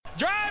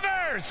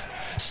Drivers,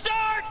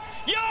 start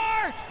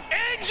your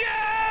engines!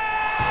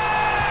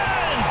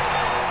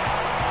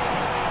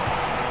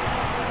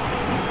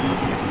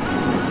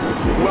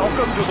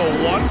 Welcome to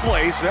the one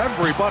place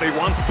everybody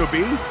wants to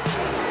be.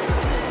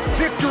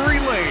 Victory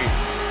Lane,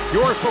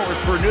 your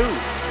source for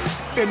news,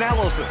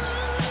 analysis,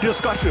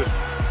 discussion,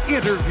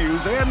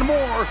 interviews, and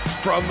more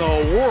from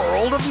the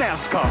world of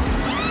NASCAR.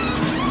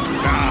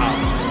 Now,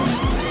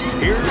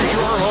 here's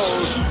your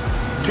host,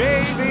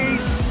 Davey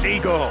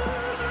Siegel.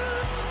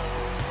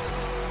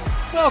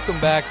 Welcome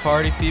back,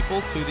 party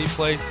people, to the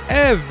place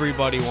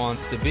everybody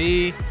wants to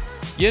be.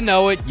 You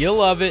know it, you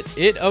love it.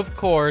 It, of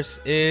course,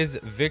 is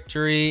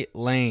Victory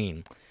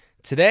Lane.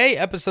 Today,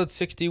 episode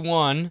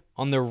 61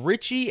 on the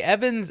Richie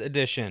Evans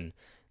edition.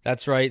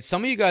 That's right.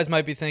 Some of you guys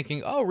might be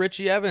thinking, oh,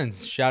 Richie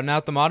Evans, shouting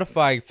out the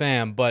Modified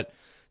fam. But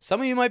some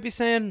of you might be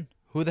saying,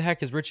 who the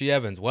heck is Richie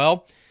Evans?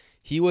 Well,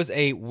 he was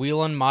a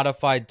Whelen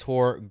Modified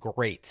Tour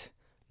great.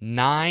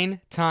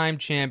 9-time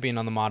champion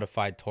on the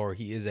Modified Tour.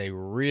 He is a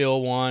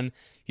real one.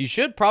 He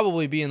should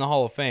probably be in the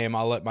Hall of Fame.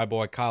 I'll let my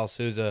boy Kyle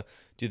Souza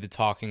do the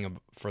talking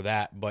for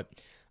that. But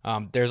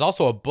there's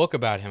also a book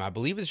about him. I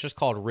believe it's just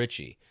called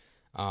Richie.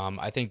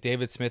 I think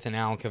David Smith and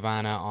Alan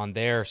Cavanna on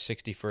their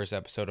 61st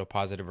episode of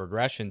Positive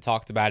Regression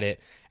talked about it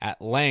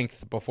at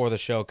length before the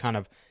show kind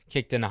of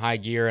kicked into high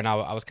gear, and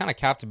I was kind of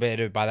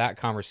captivated by that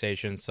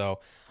conversation. So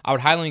I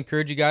would highly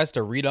encourage you guys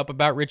to read up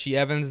about Richie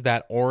Evans,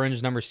 that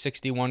orange number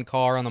 61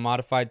 car on the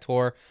Modified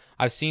Tour.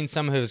 I've seen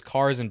some of his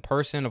cars in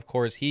person. Of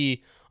course,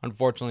 he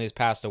unfortunately has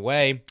passed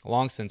away,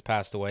 long since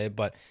passed away,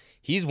 but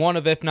he's one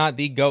of, if not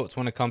the GOATs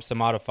when it comes to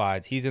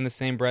modifieds. He's in the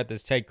same breath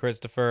as Ted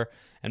Christopher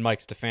and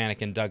Mike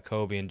Stefanik and Doug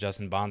Coby and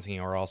Justin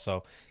Bonsinger are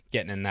also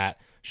getting in that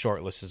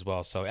short list as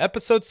well. So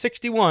episode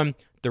 61,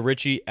 the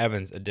Richie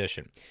Evans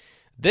edition.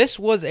 This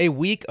was a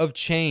week of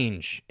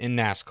change in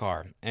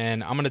NASCAR,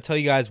 and I'm going to tell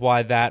you guys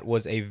why that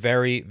was a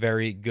very,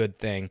 very good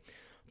thing.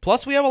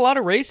 Plus, we have a lot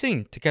of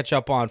racing to catch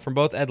up on from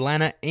both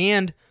Atlanta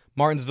and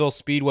Martinsville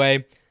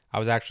Speedway. I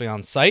was actually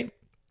on site.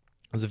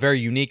 It was a very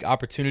unique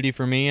opportunity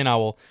for me, and I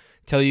will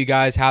tell you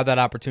guys how that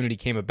opportunity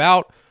came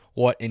about,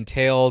 what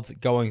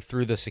entailed going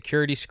through the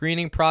security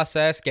screening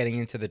process, getting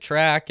into the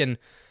track, and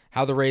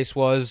how the race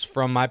was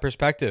from my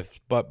perspective.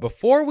 But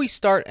before we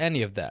start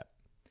any of that,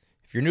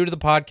 if you're new to the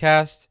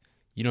podcast,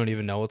 you don't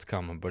even know what's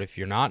coming. But if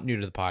you're not new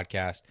to the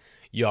podcast,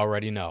 you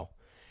already know.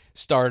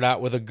 Started out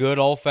with a good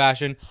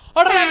old-fashioned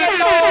reggaeton!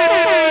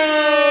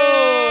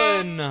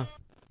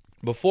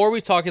 Before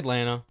we talk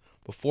Atlanta,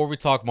 before we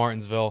talk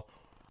Martinsville,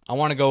 I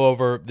want to go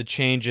over the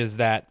changes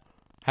that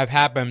have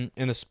happened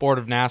in the sport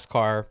of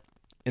NASCAR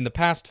in the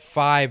past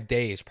 5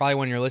 days, probably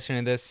when you're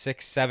listening to this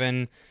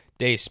 6-7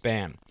 day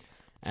span,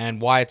 and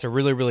why it's a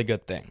really, really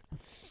good thing.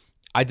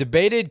 I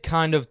debated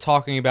kind of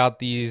talking about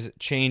these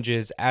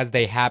changes as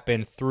they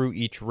happen through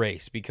each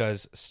race,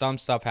 because some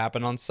stuff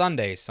happened on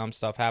Sunday, some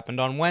stuff happened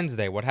on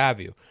Wednesday, what have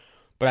you.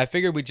 But I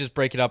figured we'd just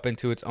break it up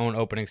into its own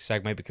opening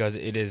segment because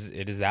it is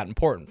that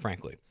important,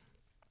 frankly.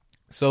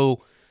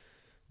 So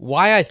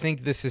why I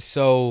think this is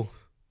so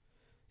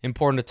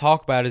important to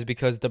talk about is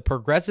because the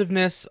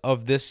progressiveness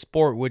of this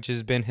sport, which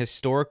has been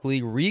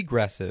historically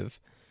regressive,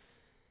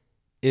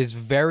 is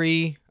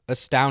very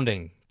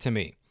astounding to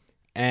me.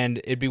 And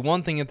it'd be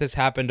one thing if this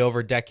happened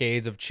over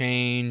decades of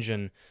change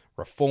and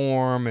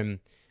reform and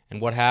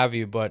what have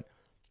you, but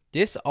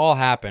this all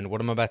happened,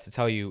 what I'm about to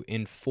tell you,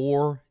 in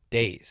 4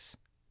 days.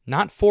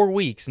 Not 4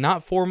 weeks,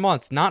 not 4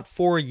 months, not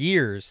 4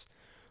 years,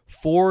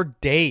 4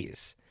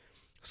 days.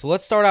 So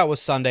let's start out with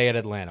Sunday at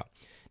Atlanta.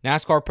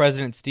 NASCAR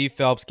President Steve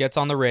Phelps gets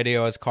on the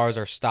radio as cars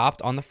are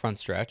stopped on the front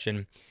stretch,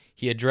 and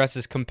he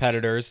addresses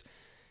competitors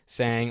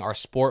saying, our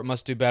sport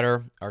must do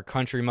better, our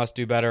country must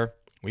do better,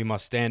 we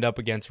must stand up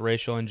against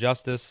racial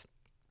injustice.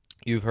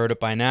 You've heard it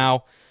by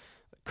now.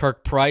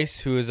 Kirk Price,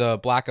 who is a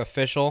black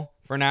official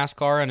for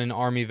NASCAR and an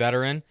Army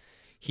veteran,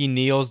 he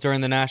kneels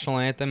during the national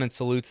anthem and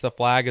salutes the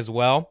flag as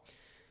well.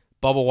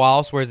 Bubba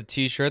Wallace wears a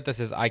t-shirt that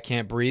says, I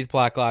can't breathe,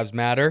 Black Lives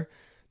Matter.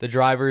 The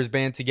drivers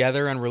band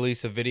together and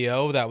release a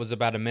video that was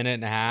about a minute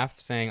and a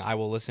half saying, I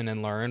will listen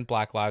and learn,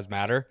 Black Lives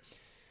Matter.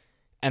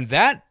 And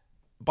that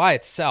by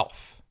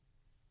itself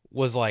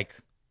was like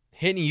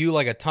hitting you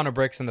like a ton of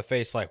bricks in the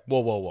face, like, whoa,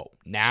 whoa, whoa.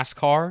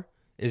 NASCAR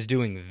is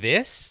doing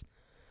this?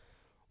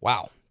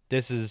 Wow,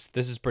 this is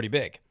pretty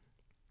big.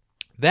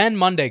 Then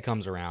Monday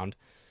comes around.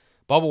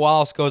 Bubba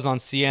Wallace goes on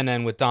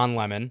CNN with Don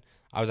Lemon.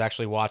 I was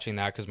actually watching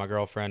that because my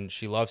girlfriend,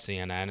 she loves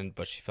CNN,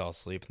 but she fell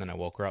asleep, and then I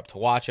woke her up to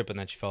watch it, but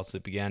then she fell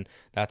asleep again.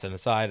 That's an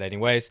aside.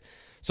 Anyways,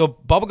 so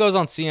Bubba goes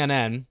on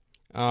CNN.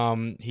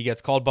 He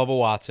gets called Bubba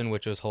Watson,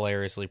 which was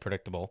hilariously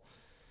predictable.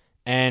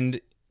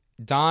 And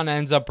Don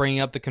ends up bringing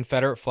up the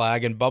Confederate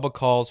flag, and Bubba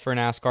calls for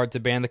NASCAR to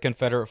ban the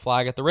Confederate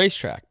flag at the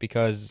racetrack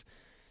because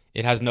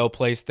it has no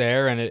place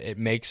there, and it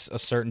makes a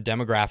certain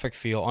demographic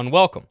feel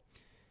unwelcome.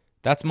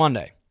 That's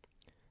Monday,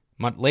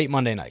 late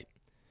Monday night.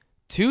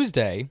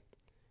 Tuesday,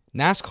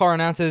 NASCAR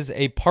announces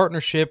a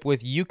partnership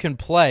with You Can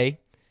Play,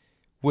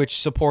 which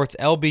supports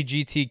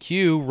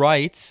LGBTQ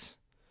rights.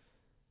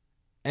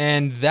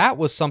 And that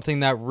was something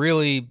that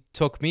really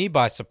took me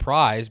by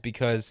surprise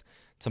because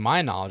to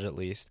my knowledge at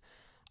least,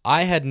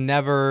 I had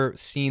never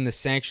seen the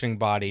sanctioning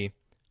body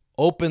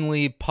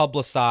openly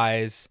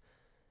publicize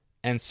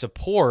and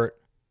support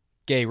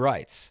gay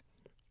rights.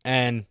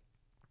 And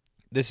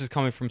this is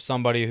coming from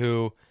somebody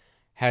who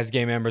has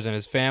gay members in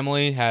his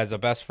family, has a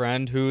best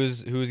friend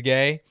who's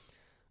gay.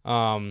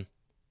 I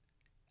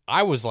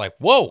was like,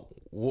 whoa,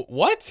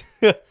 what?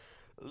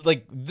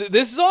 Like,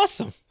 this is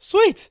awesome.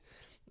 Sweet.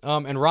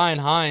 And Ryan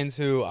Hines,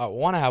 who I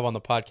want to have on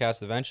the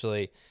podcast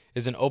eventually,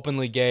 is an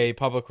openly gay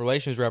public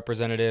relations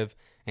representative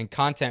and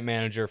content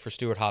manager for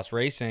Stewart Haas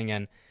Racing.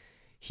 And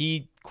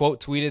he,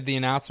 quote, tweeted the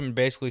announcement and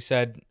basically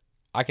said,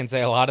 I can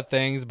say a lot of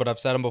things, but I've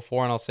said them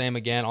before and I'll say them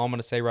again. All I'm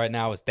going to say right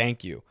now is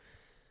thank you.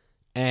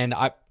 And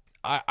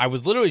I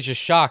was literally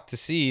just shocked to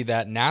see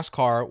that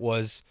NASCAR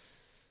was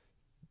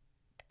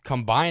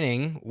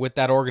combining with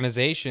that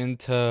organization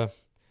to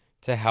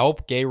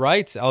help gay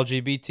rights,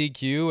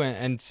 LGBTQ,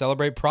 and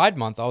celebrate Pride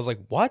Month. I was like,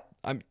 what?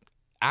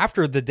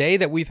 After the day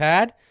that we've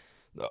had?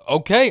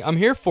 Okay, I'm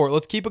here for it.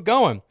 Let's keep it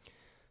going.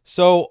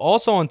 So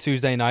also on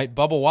Tuesday night,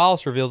 Bubba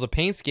Wallace reveals a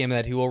paint scheme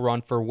that he will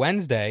run for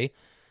Wednesday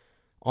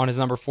on his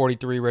number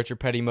 43 Richard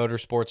Petty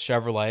Motorsports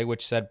Chevrolet,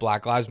 which said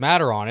Black Lives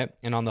Matter on it.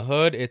 And on the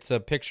hood, it's a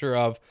picture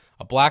of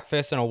a black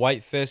fist and a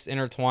white fist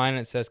intertwined,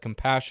 and it says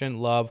compassion,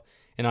 love,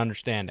 and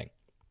understanding.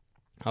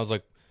 I was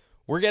like,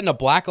 we're getting a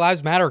Black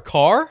Lives Matter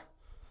car?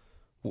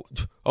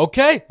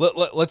 Okay,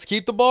 let's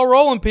keep the ball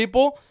rolling,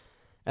 people.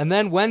 And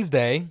then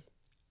Wednesday,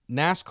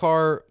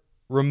 NASCAR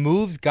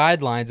removes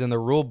guidelines in the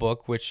rule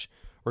book, which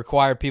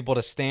require people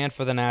to stand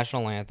for the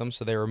national anthem.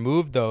 So they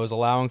removed those,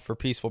 allowing for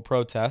peaceful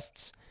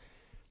protests.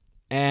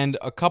 And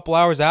a couple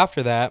hours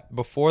after that,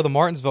 before the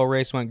Martinsville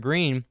race went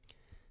green,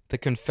 the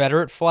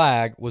Confederate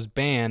flag was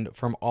banned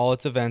from all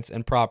its events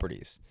and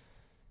properties.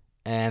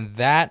 And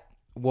that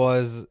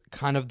was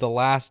kind of the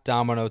last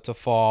domino to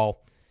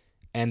fall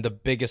and the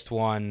biggest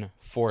one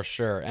for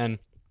sure. And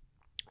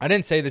I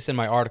didn't say this in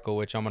my article,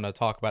 which I'm going to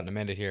talk about in a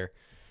minute here,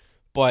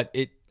 but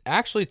it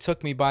actually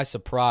took me by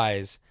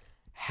surprise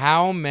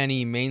how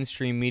many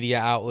mainstream media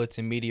outlets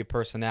and media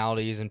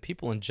personalities and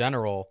people in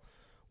general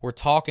were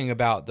talking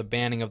about the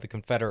banning of the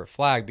Confederate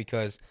flag,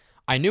 because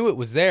I knew it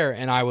was there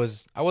and I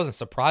wasn't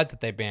surprised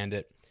that they banned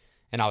it,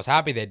 and I was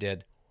happy they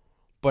did.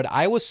 But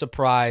I was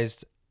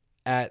surprised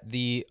at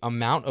the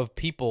amount of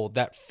people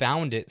that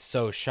found it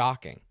so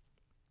shocking.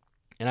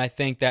 And I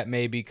think that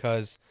may be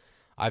because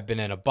I've been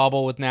in a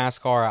bubble with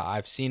NASCAR.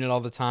 I've seen it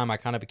all the time. I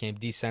kind of became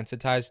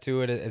desensitized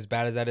to it, as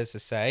bad as that is to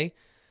say.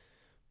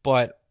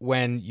 But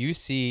when you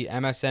see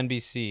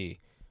MSNBC,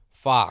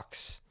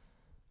 Fox,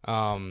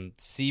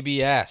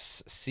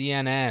 CBS,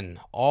 CNN,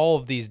 all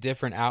of these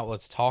different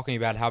outlets talking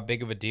about how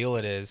big of a deal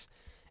it is,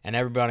 and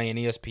everybody in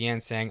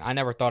ESPN saying, I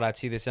never thought I'd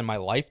see this in my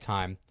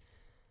lifetime,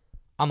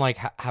 I'm like,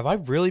 have I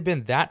really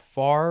been that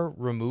far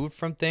removed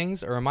from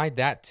things, or am I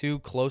that too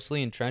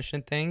closely entrenched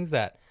in things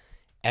that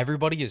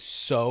everybody is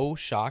so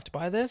shocked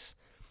by this?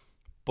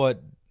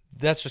 But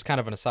that's just kind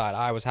of an aside.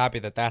 I was happy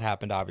that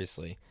happened,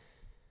 obviously.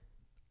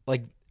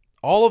 Like,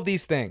 all of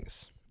these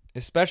things,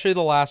 especially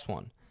the last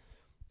one,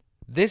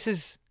 this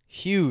is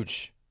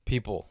huge,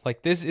 people.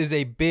 Like, this is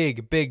a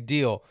big, big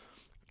deal.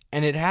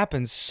 And it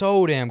happens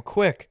so damn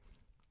quick.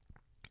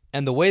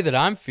 And the way that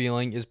I'm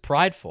feeling is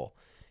prideful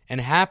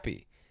and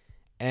happy.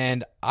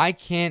 And I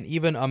can't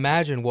even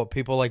imagine what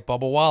people like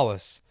Bubba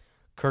Wallace,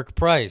 Kirk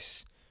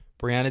Price,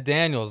 Brianna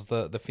Daniels,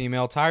 the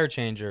female tire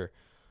changer,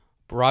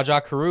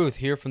 Raja Karuth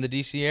here from the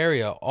DC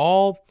area,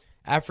 all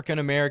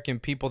African-American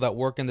people that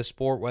work in the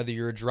sport, whether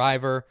you're a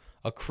driver,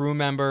 a crew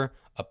member,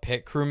 a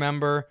pit crew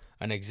member,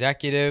 an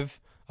executive,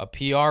 a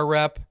PR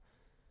rep.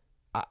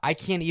 I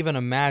can't even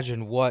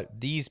imagine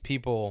what these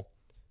people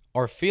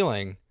are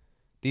feeling,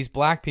 these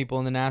black people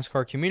in the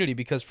NASCAR community,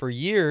 because for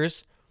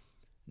years,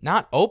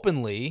 not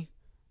openly,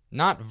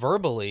 not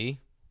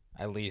verbally,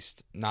 at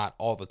least not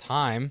all the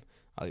time.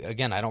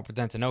 Again, I don't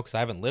pretend to know because I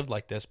haven't lived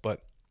like this,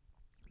 but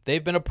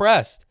they've been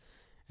oppressed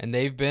and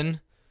they've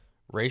been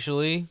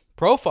racially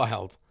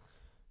profiled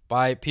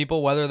by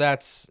people, whether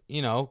that's,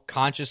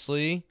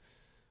 consciously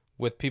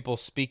with people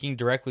speaking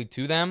directly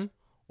to them,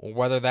 or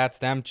whether that's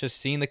them just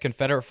seeing the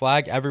Confederate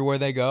flag everywhere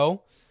they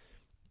go.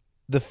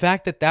 The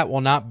fact that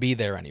will not be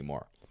there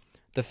anymore.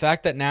 The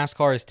fact that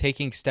NASCAR is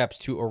taking steps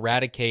to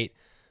eradicate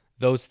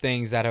those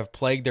things that have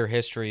plagued their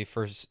history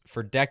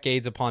for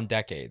decades upon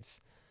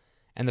decades.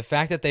 And the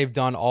fact that they've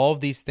done all of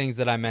these things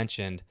that I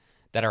mentioned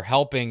that are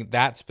helping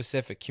that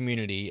specific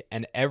community,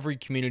 and every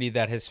community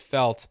that has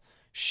felt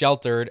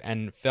sheltered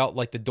and felt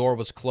like the door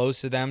was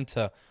closed to them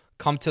to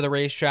come to the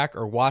racetrack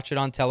or watch it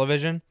on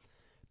television,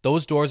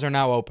 those doors are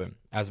now open,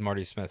 as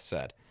Marty Smith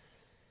said.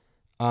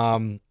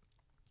 And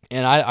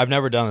I've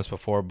never done this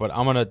before, but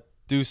I'm going to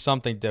do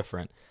something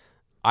different.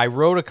 I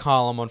wrote a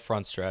column on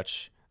Front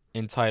Stretch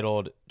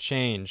entitled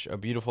Change, a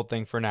Beautiful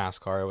Thing for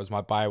NASCAR. It was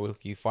my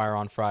bi-weekly Fire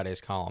on Fridays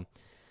column.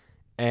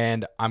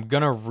 And I'm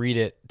going to read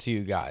it to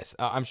you guys.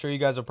 I'm sure you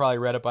guys have probably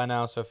read it by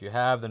now, so if you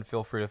have, then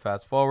feel free to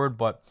fast forward.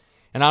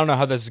 And I don't know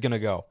how this is going to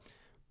go,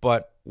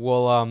 but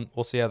we'll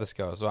see how this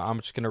goes. So I'm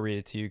just going to read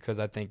it to you because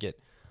I think it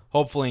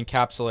hopefully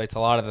encapsulates a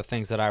lot of the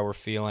things that I was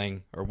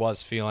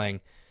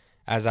feeling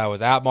as I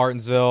was at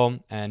Martinsville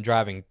and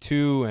driving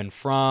to and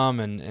from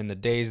and in the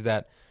days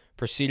that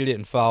preceded it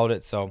and followed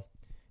it. So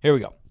here we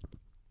go.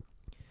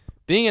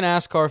 Being a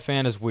NASCAR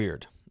fan is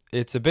weird.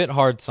 It's a bit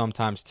hard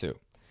sometimes too.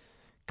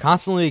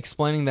 Constantly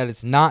explaining that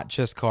it's not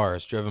just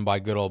cars driven by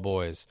good old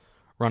boys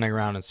running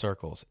around in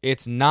circles.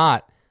 It's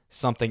not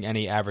something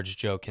any average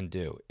Joe can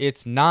do.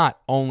 It's not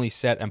only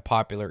set and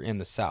popular in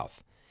the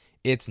South.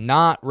 It's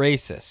not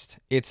racist.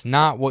 It's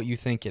not what you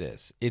think it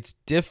is. It's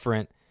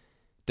different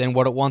than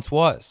what it once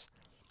was.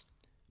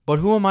 But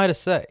who am I to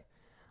say?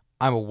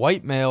 I'm a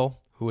white male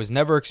who has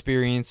never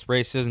experienced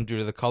racism due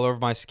to the color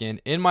of my skin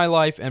in my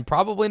life and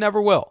probably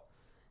never will.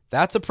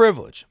 That's a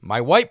privilege,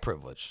 my white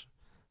privilege,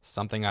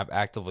 something I've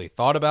actively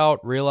thought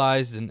about,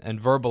 realized,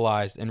 and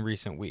verbalized in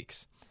recent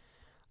weeks.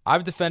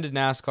 I've defended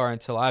NASCAR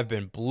until I've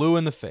been blue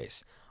in the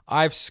face.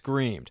 I've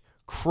screamed,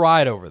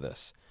 cried over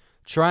this,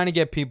 trying to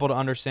get people to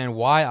understand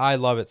why I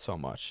love it so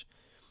much.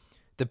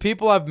 The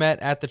people I've met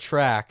at the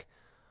track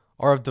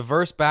are of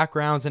diverse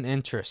backgrounds and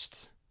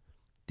interests.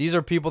 These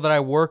are people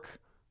that work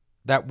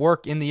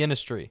in the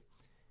industry,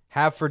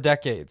 have for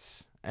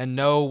decades, and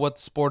know what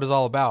the sport is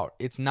all about.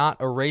 It's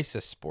not a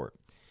racist sport.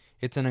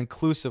 It's an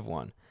inclusive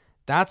one.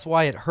 That's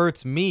why it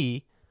hurts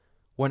me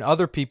when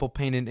other people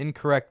paint an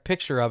incorrect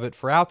picture of it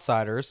for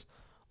outsiders,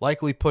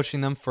 likely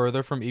pushing them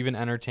further from even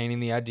entertaining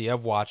the idea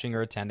of watching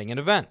or attending an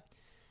event.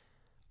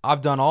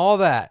 I've done all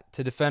that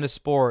to defend a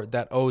sport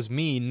that owes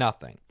me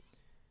nothing.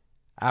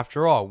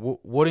 After all,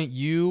 wouldn't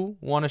you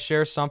want to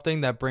share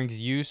something that brings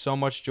you so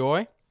much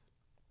joy?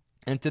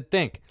 And to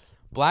think,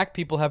 black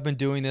people have been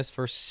doing this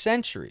for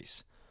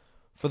centuries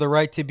for the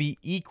right to be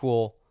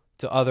equal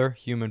to other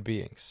human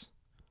beings.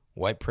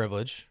 White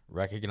privilege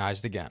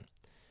recognized again.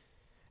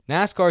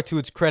 NASCAR, to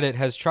its credit,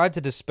 has tried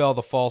to dispel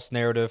the false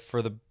narrative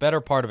for the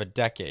better part of a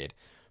decade,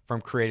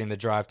 from creating the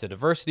Drive to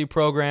Diversity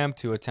program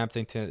to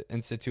attempting to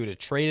institute a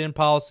trade-in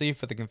policy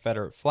for the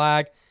Confederate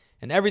flag,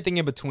 and everything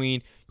in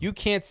between. You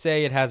can't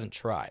say it hasn't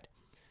tried.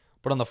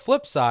 But on the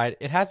flip side,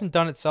 it hasn't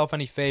done itself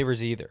any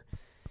favors either.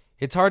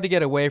 It's hard to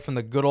get away from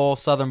the good old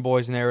Southern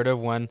boys narrative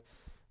when,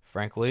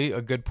 frankly,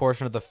 a good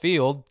portion of the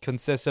field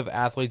consists of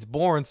athletes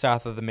born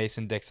south of the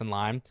Mason-Dixon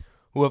line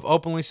who have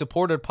openly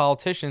supported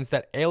politicians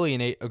that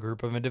alienate a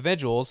group of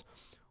individuals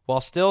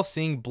while still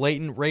seeing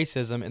blatant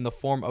racism in the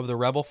form of the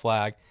rebel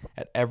flag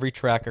at every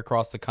track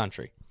across the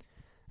country.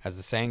 As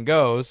the saying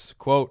goes,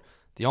 quote,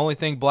 "The only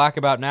thing black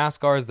about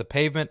NASCAR is the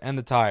pavement and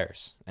the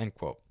tires," end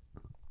quote.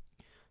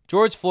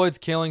 George Floyd's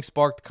killing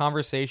sparked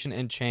conversation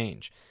and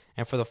change,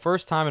 and for the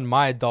first time in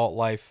my adult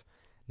life,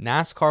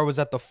 NASCAR was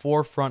at the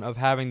forefront of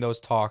having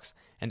those talks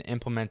and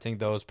implementing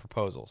those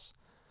proposals.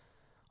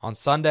 On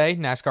Sunday,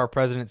 NASCAR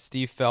President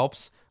Steve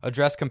Phelps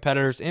addressed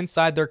competitors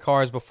inside their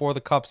cars before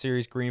the Cup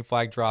Series green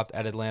flag dropped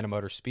at Atlanta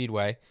Motor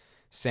Speedway,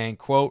 saying,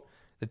 quote,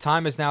 "The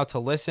time is now to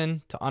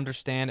listen, to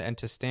understand, and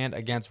to stand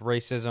against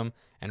racism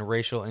and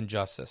racial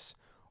injustice.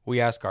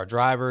 We ask our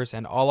drivers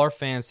and all our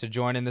fans to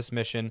join in this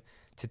mission,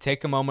 to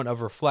take a moment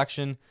of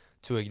reflection,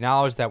 to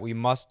acknowledge that we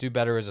must do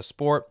better as a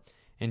sport,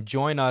 and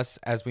join us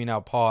as we now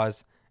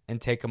pause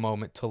and take a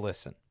moment to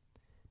listen."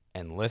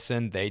 And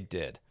listen they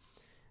did.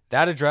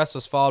 That address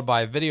was followed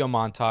by a video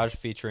montage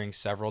featuring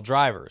several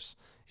drivers.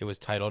 It was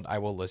titled, "I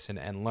Will Listen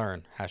and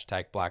Learn,"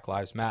 hashtag Black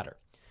Lives Matter.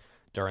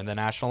 During the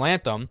national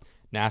anthem,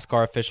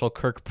 NASCAR official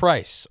Kirk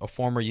Price, a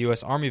former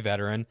U.S. Army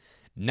veteran,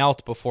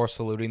 knelt before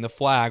saluting the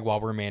flag while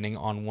remaining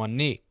on one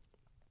knee.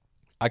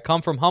 "I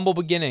come from humble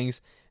beginnings,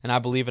 and I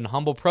believe in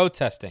humble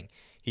protesting,"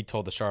 he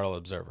told the Charlotte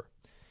Observer.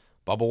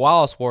 Bubba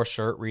Wallace wore a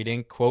shirt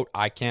reading, quote,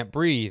 "I can't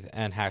breathe,"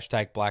 and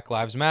hashtag Black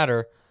Lives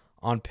Matter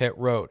on pit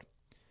road.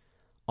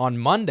 On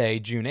Monday,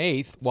 June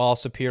 8th,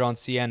 Wallace appeared on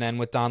CNN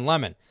with Don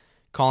Lemon,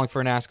 calling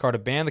for NASCAR to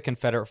ban the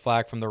Confederate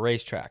flag from the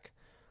racetrack.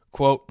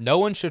 Quote, "No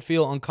one should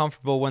feel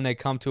uncomfortable when they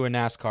come to a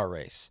NASCAR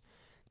race.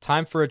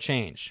 Time for a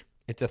change.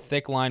 It's a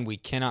thick line we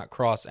cannot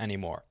cross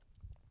anymore."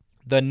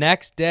 The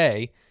next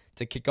day,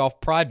 to kick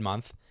off Pride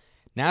Month,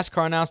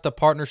 NASCAR announced a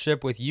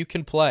partnership with You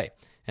Can Play,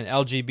 an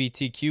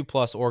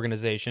LGBTQ+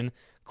 organization,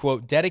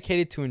 quote,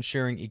 "dedicated to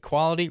ensuring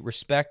equality,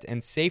 respect,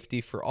 and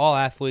safety for all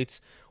athletes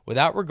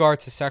without regard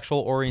to sexual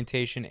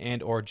orientation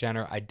and or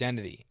gender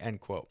identity," end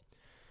quote.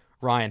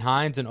 Ryan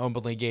Hines, an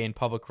openly gay and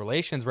public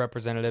relations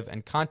representative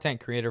and content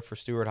creator for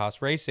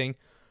Stewart-Haas Racing,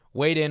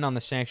 weighed in on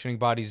the sanctioning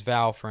body's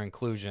vow for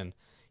inclusion.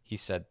 He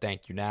said,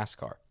 "Thank you,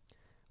 NASCAR."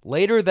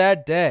 Later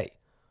that day,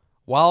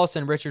 Wallace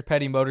and Richard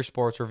Petty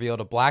Motorsports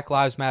revealed a Black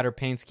Lives Matter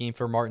paint scheme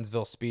for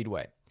Martinsville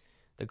Speedway,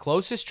 the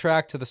closest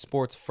track to the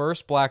sport's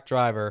first black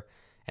driver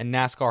and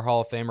NASCAR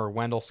Hall of Famer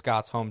Wendell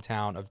Scott's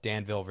hometown of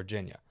Danville,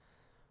 Virginia.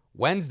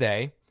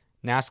 Wednesday,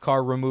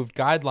 NASCAR removed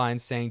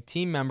guidelines saying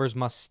team members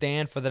must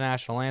stand for the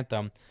national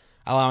anthem,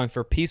 allowing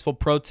for peaceful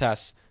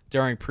protests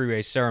during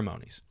pre-race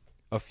ceremonies.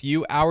 A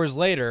few hours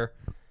later,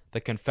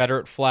 the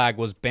Confederate flag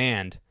was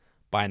banned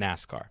by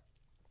NASCAR.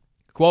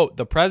 Quote,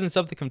 "The presence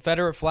of the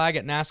Confederate flag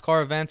at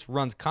NASCAR events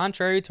runs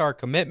contrary to our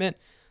commitment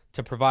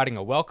to providing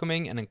a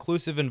welcoming and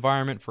inclusive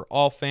environment for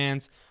all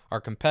fans,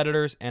 our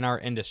competitors, and our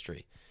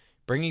industry.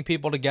 Bringing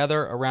people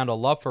together around a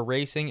love for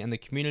racing and the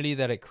community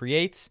that it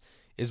creates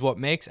is what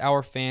makes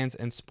our fans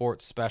and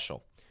sports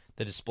special.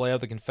 The display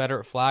of the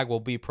Confederate flag will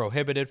be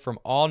prohibited from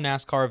all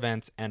NASCAR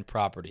events and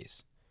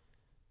properties.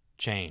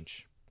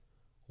 Change.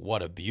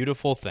 What a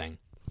beautiful thing.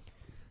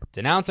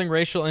 Denouncing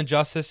racial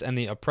injustice and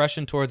the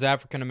oppression towards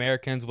African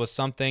Americans was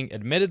something,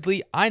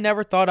 admittedly, I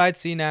never thought I'd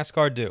see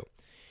NASCAR do.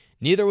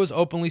 Neither was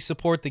openly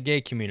support the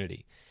gay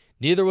community.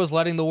 Neither was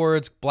letting the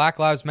words Black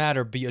Lives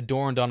Matter be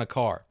adorned on a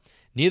car.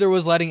 Neither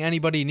was letting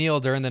anybody kneel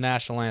during the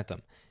national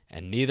anthem.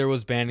 And neither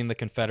was banning the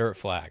Confederate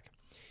flag.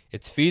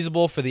 It's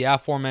feasible for the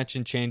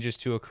aforementioned changes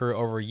to occur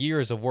over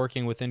years of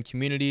working within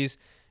communities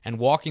and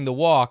walking the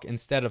walk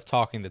instead of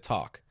talking the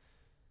talk.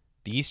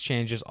 These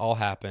changes all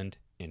happened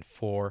in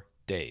 4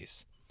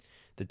 days.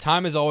 The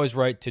time is always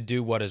right to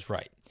do what is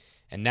right,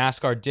 and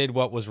NASCAR did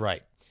what was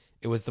right.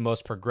 It was the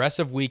most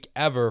progressive week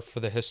ever for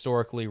the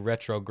historically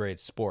retrograde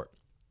sport.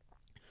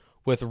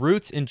 With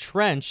roots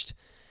entrenched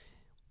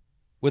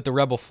with the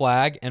rebel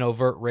flag and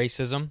overt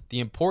racism,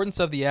 the importance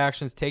of the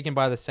actions taken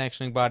by the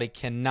sanctioning body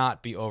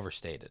cannot be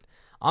overstated.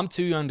 I'm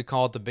too young to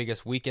call it the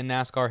biggest week in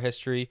NASCAR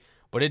history,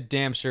 but it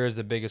damn sure is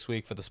the biggest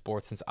week for the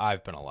sport since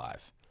I've been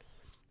alive.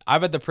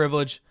 I've had the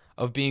privilege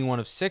of being one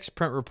of 6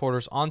 print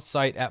reporters on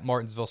site at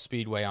Martinsville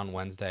Speedway on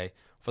Wednesday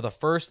for the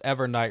first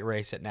ever night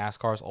race at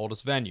NASCAR's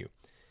oldest venue.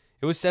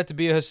 It was set to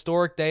be a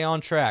historic day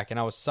on track, and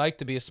I was psyched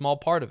to be a small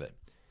part of it.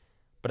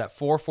 But at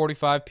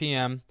 4:45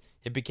 p.m.,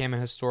 it became a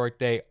historic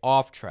day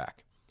off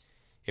track.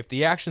 If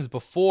the actions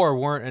before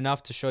weren't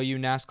enough to show you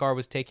NASCAR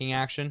was taking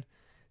action,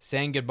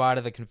 saying goodbye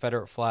to the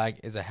Confederate flag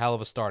is a hell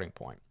of a starting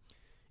point.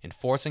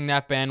 Enforcing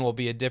that ban will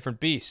be a different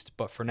beast,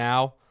 but for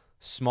now,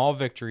 small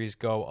victories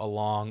go a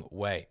long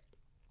way.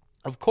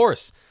 Of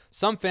course,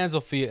 some fans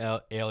will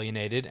feel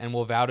alienated and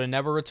will vow to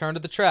never return to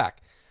the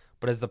track.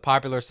 But as the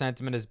popular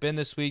sentiment has been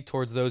this week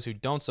towards those who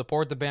don't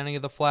support the banning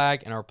of the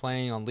flag and are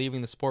planning on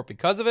leaving the sport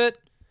because of it,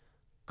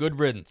 good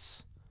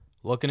riddance.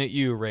 Looking at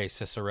you, Ray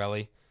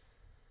Cicerelli.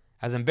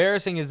 As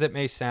embarrassing as it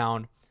may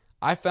sound,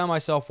 I found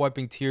myself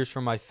wiping tears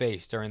from my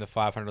face during the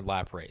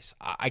 500-lap race.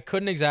 I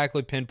couldn't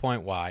exactly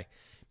pinpoint why.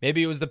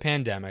 Maybe it was the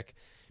pandemic.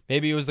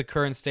 Maybe it was the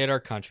current state our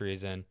country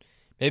is in.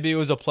 Maybe it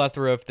was a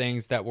plethora of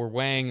things that were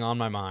weighing on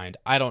my mind.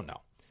 I don't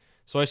know.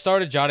 So I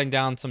started jotting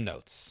down some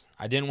notes.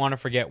 I didn't want to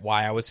forget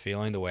why I was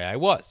feeling the way I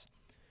was.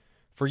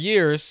 For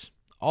years,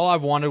 all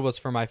I've wanted was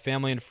for my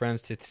family and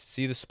friends to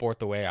see the sport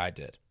the way I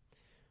did.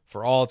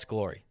 For all its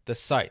glory, the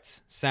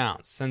sights,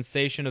 sounds,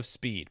 sensation of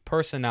speed,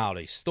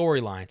 personality,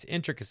 storylines,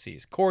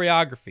 intricacies,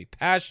 choreography,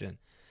 passion.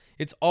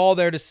 It's all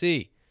there to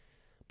see.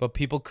 But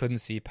people couldn't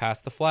see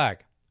past the flag,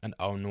 an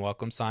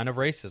unwelcome sign of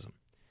racism.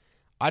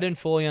 I didn't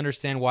fully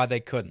understand why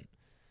they couldn't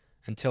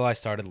until I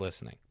started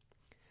listening.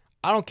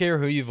 I don't care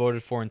who you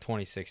voted for in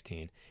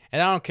 2016,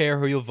 and I don't care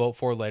who you'll vote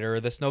for later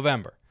this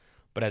November.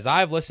 But as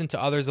I've listened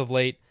to others of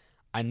late,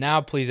 I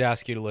now please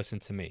ask you to listen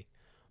to me.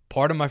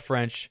 Pardon my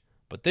French,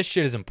 but this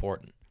shit is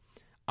important.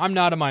 I'm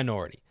not a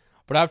minority,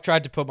 but I've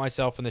tried to put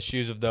myself in the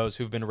shoes of those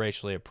who've been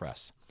racially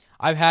oppressed.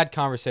 I've had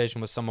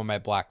conversation with some of my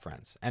black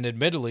friends, and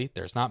admittedly,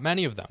 there's not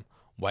many of them,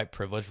 white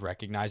privilege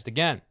recognized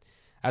again,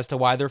 as to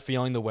why they're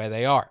feeling the way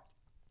they are.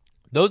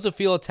 Those who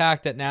feel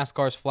attacked at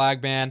NASCAR's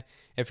flag ban,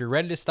 if you're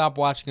ready to stop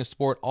watching a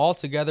sport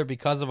altogether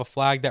because of a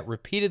flag that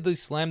repeatedly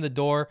slammed the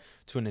door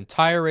to an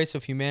entire race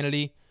of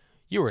humanity,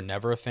 you were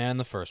never a fan in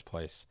the first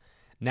place.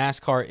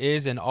 NASCAR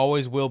is and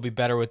always will be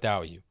better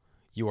without you.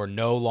 You are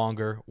no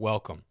longer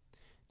welcome.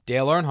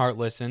 Dale Earnhardt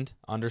listened,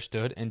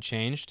 understood, and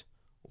changed.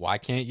 Why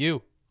can't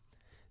you?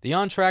 The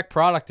on-track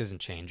product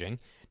isn't changing.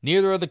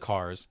 Neither are the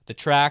cars, the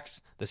tracks,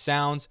 the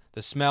sounds,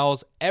 the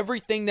smells.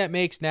 Everything that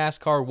makes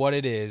NASCAR what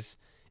it is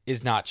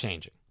not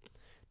changing.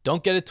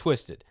 Don't get it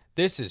twisted.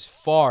 This is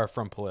far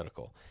from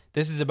political.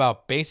 This is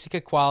about basic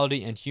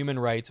equality and human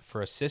rights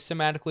for a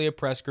systematically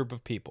oppressed group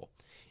of people.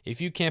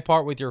 If you can't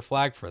part with your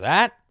flag for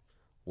that,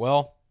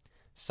 well,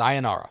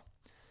 sayonara.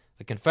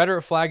 The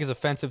Confederate flag is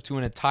offensive to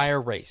an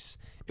entire race.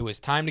 It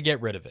was time to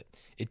get rid of it.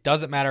 It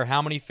doesn't matter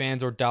how many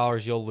fans or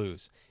dollars you'll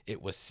lose.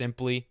 It was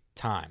simply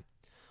time.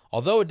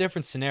 Although a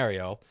different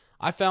scenario,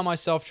 I found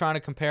myself trying to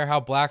compare how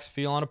blacks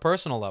feel on a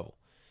personal level.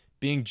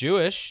 Being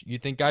Jewish, you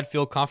think I'd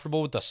feel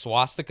comfortable with the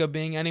swastika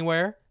being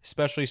anywhere,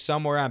 especially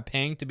somewhere I'm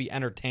paying to be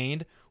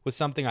entertained with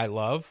something I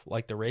love,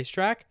 like the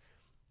racetrack?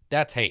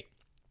 That's hate.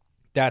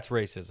 That's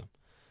racism.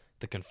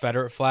 The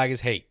Confederate flag is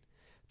hate.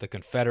 The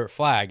Confederate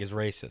flag is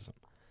racism.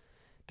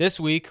 This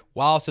week,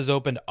 Wallace has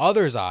opened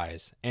others'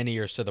 eyes and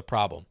ears to the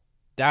problem.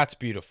 That's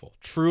beautiful,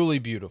 truly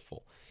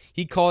beautiful.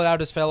 He called out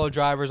his fellow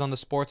drivers on the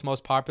sport's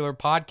most popular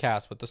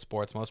podcast with the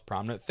sport's most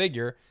prominent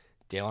figure,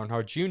 Dale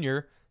Earnhardt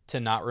Jr., to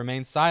not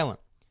remain silent.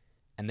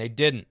 And they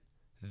didn't.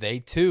 They,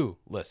 too,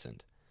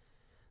 listened.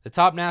 The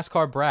top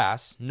NASCAR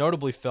brass,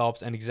 notably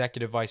Phelps and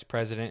Executive Vice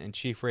President and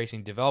Chief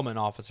Racing Development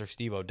Officer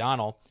Steve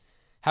O'Donnell,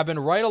 have been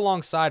right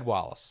alongside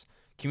Wallace,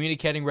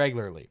 communicating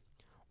regularly.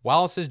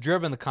 Wallace has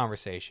driven the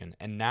conversation,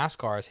 and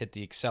NASCAR has hit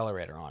the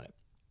accelerator on it.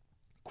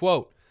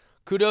 Quote,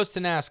 Kudos to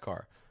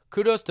NASCAR.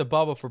 Kudos to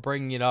Bubba for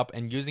bringing it up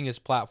and using his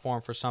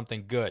platform for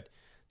something good,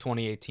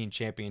 2018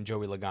 champion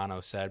Joey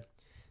Logano said.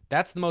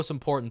 That's the most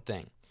important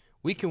thing.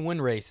 We can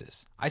win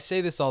races. I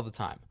say this all the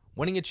time.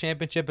 Winning a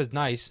championship is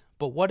nice,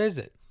 but what is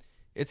it?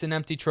 It's an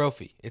empty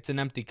trophy. It's an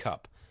empty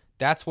cup.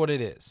 That's what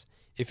it is.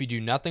 If you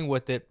do nothing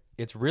with it,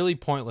 it's really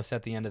pointless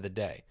at the end of the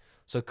day.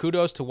 So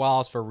kudos to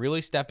Wallace for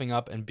really stepping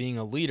up and being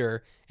a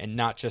leader and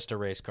not just a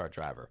race car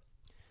driver.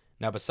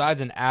 Now,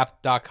 besides an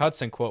apt Doc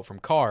Hudson quote from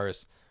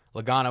Cars,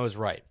 Logano is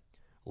right.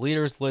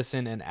 Leaders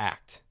listen and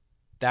act.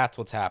 That's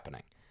what's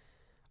happening.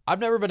 I've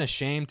never been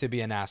ashamed to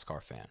be a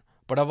NASCAR fan,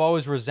 but I've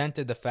always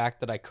resented the fact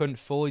that I couldn't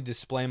fully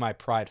display my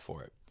pride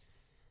for it.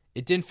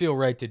 It didn't feel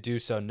right to do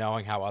so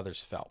knowing how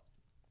others felt.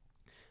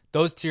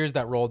 Those tears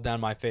that rolled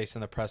down my face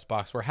in the press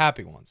box were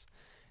happy ones.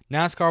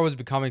 NASCAR was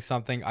becoming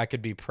something I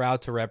could be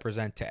proud to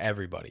represent to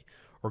everybody,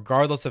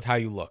 regardless of how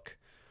you look,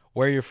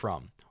 where you're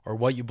from, or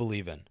what you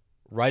believe in,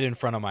 right in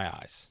front of my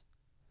eyes.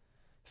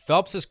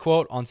 Phelps'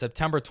 quote on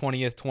September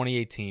 20th,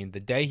 2018, the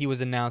day he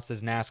was announced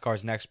as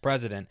NASCAR's next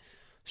president,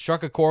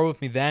 struck a chord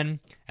with me then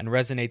and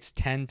resonates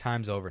 10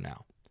 times over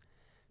now.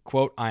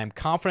 Quote, I am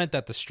confident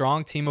that the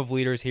strong team of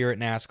leaders here at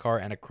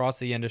NASCAR and across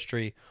the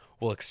industry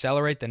will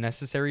accelerate the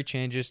necessary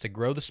changes to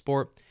grow the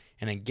sport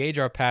and engage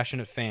our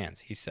passionate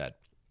fans, he said.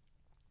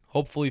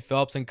 Hopefully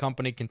Phelps and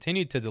company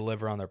continue to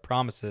deliver on their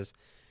promises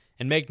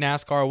and make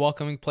NASCAR a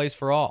welcoming place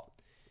for all.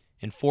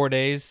 In 4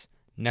 days,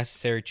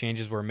 necessary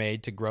changes were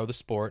made to grow the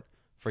sport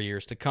for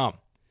years to come.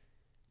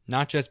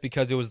 Not just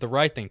because it was the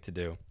right thing to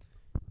do,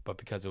 but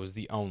because it was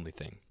the only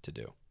thing to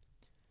do.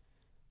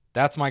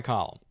 That's my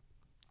column.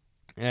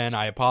 And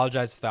I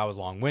apologize if that was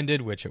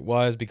long-winded, which it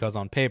was, because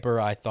on paper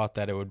I thought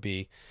that it would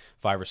be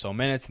 5 or so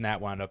minutes, and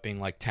that wound up being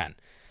like 10.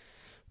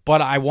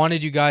 But I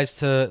wanted you guys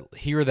to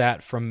hear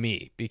that from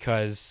me,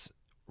 because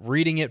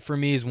reading it for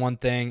me is one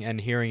thing and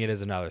hearing it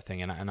is another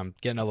thing. And I'm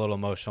getting a little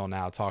emotional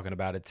now talking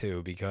about it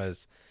too,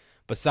 because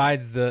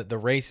besides the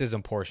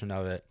racism portion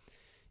of it,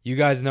 you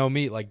guys know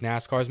me, like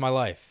NASCAR is my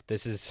life.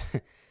 This is,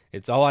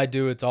 it's all I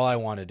do. It's all I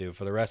want to do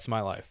for the rest of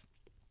my life.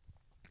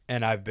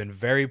 And I've been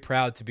very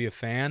proud to be a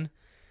fan,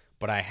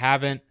 but I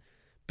haven't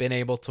been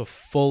able to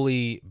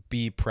fully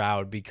be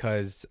proud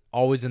because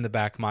always in the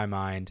back of my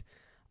mind,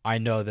 I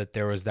know that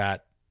there was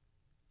that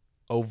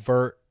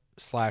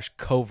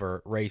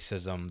overt/covert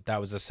racism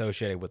that was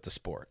associated with the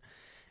sport.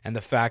 And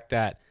the fact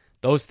that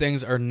those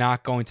things are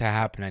not going to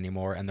happen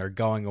anymore and they're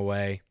going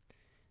away,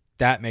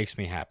 that makes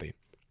me happy.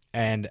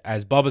 And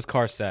as Bubba's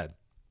car said,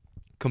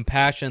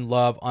 compassion,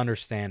 love,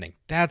 understanding.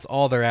 That's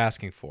all they're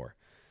asking for.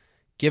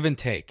 Give and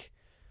take.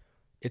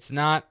 It's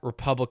not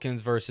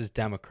Republicans versus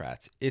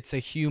Democrats. It's a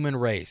human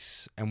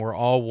race, and we're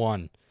all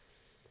one.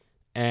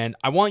 And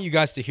I want you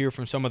guys to hear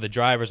from some of the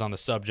drivers on the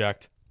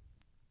subject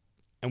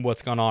and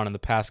what's gone on in the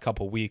past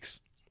couple weeks.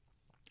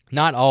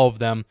 Not all of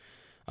them,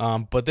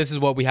 but this is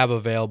what we have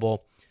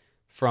available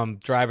from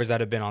drivers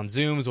that have been on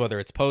Zooms, whether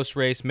it's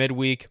post-race,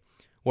 midweek,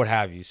 what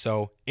have you.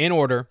 So in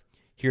order,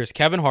 here's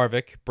Kevin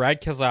Harvick,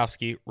 Brad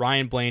Keselowski,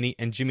 Ryan Blaney,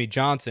 and Jimmy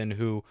Johnson,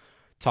 who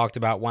talked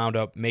about wound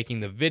up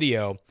making the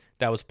video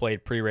that was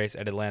played pre-race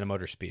at Atlanta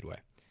Motor Speedway.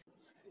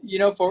 You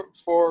know,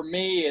 for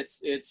me,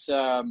 it's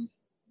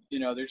you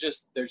know,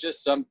 there's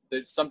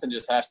something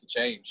just has to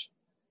change.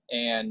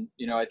 And,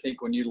 you know, I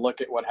think when you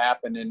look at what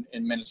happened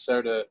in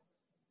Minnesota,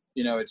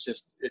 you know,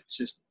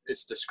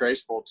 it's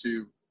disgraceful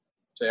to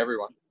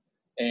everyone.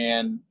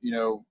 And, you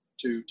know,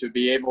 to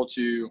be able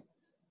to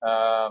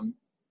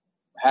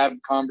have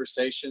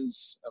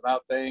conversations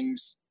about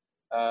things.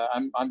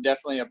 I'm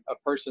definitely a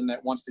person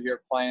that wants to hear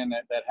a plan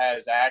that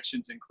has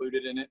actions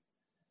included in it,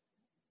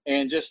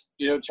 and just,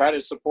 you know, try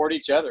to support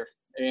each other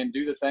and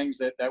do the things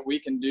that we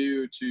can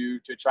do to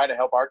try to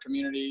help our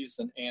communities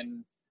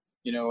and,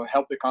 you know,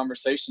 help the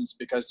conversations,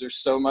 because there's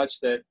so much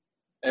that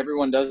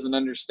everyone doesn't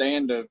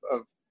understand of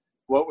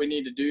what we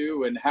need to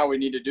do and how we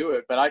need to do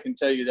it. But I can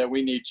tell you that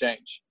we need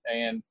change,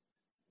 and,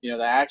 you know,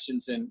 the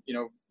actions and, you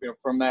know,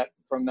 from that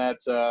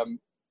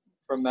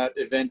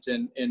event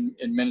in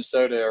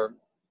Minnesota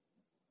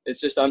it's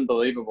just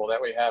unbelievable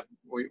that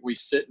we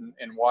sit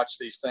and watch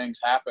these things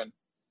happen.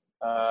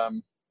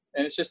 And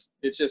it's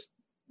just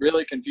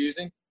really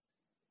confusing.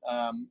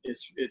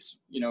 It's,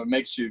 you know, it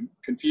makes you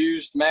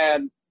confused,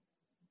 mad,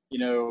 you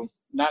know,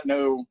 not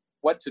know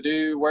what to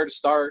do, where to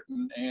start.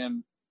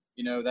 And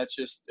you know, that's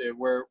just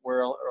where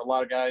a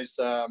lot of guys,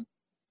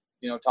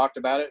 you know, talked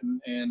about it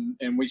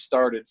and we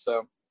started.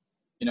 So,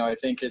 you know, I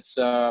think it's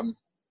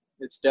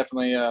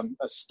definitely a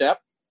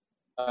step,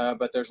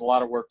 but there's a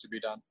lot of work to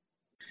be done.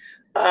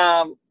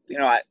 You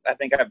know, I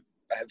think I've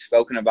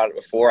spoken about it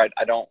before.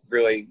 I don't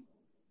really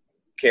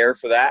care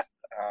for that,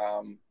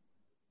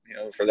 you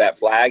know, for that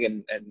flag.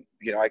 And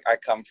you know, I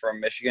come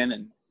from Michigan,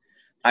 and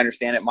I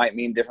understand it might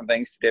mean different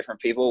things to different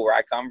people. Where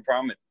I come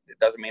from, it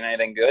doesn't mean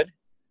anything good.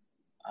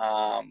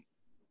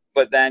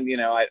 But then, you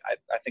know, I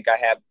think I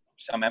have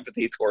some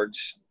empathy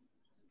towards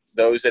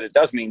those that it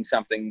does mean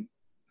something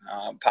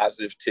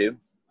positive to.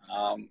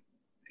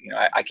 You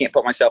know, I can't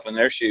put myself in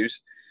their shoes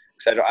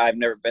because I've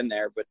never been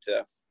there, but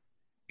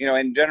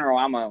in general,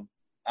 I'm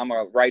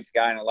a rights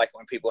guy, and I like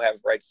when people have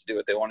rights to do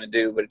what they want to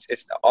do, but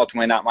it's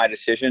ultimately not my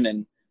decision.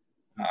 And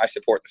I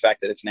support the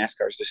fact that it's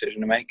NASCAR's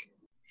decision to make.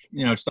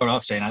 To start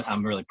off saying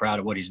I'm really proud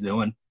of what he's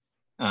doing,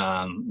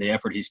 the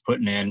effort he's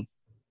putting in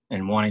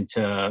and wanting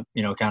to,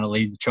 kind of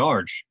lead the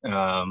charge.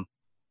 And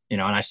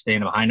I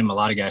stand behind him. A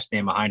lot of guys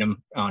stand behind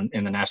him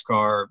in the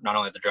NASCAR, not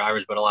only the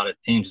drivers, but a lot of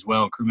teams as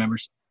well, crew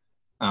members.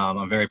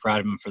 I'm very proud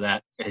of him for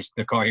that.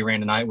 The car he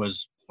ran tonight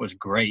was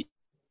great.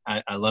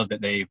 I love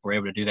that they were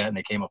able to do that and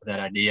they came up with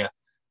that idea.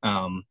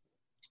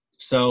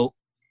 So,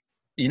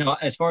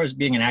 as far as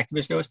being an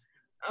activist goes,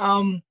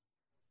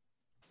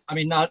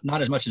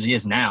 not as much as he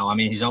is now.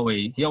 He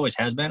always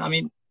has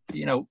been.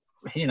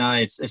 He and I,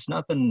 it's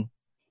nothing.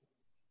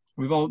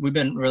 We've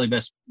been really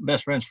best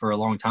friends for a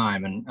long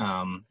time, and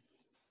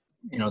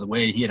the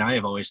way he and I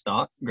have always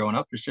thought growing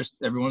up is just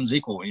everyone's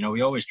equal.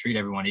 We always treat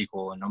everyone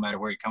equal, and no matter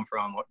where you come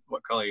from,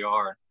 what color you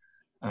are,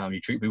 you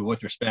treat people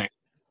with respect,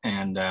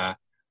 and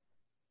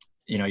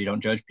you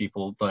don't judge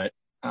people. But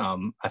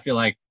I feel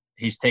like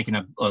he's taken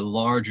a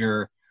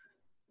larger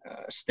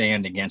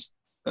stand against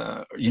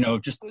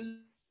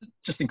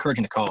just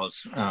encouraging the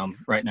cause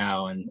right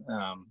now, and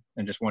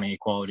just wanting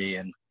equality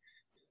and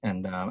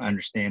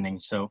understanding.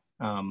 So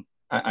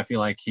I feel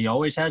like he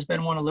always has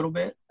been one a little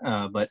bit,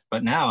 but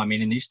now,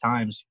 in these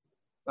times,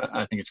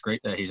 I think it's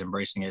great that he's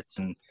embracing it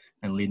and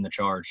leading the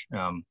charge.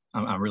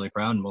 I'm really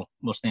proud, and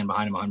we'll stand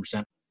behind him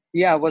 100%.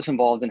 Yeah, I was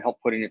involved in help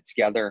putting it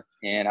together,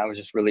 and I was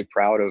just really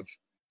proud of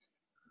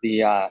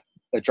the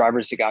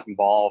drivers that got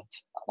involved.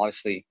 I'm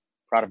obviously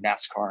proud of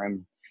NASCAR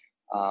and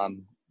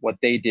what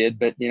they did,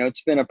 but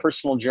it's been a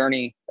personal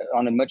journey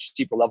on a much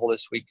deeper level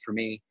this week for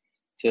me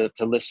to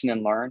listen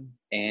and learn.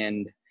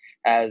 And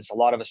as a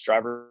lot of us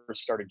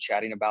drivers started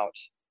chatting about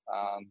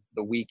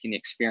the week and the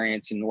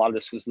experience, and a lot of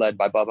this was led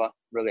by Bubba,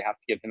 really have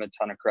to give him a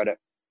ton of credit,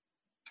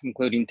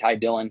 including Ty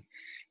Dillon.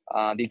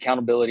 The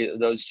accountability that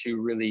those two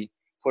really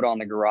put on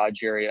the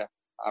garage area,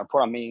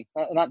 put on me,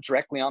 not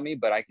directly on me,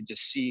 but I could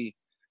just see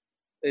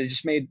it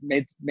just made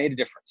a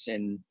difference.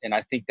 And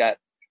I think that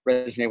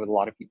resonated with a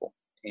lot of people.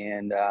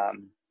 And,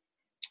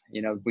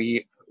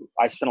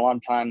 I spent a lot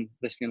of time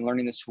listening and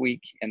learning this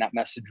week, and that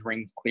message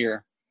rings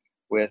clear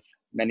with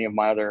many of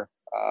my other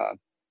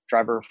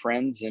driver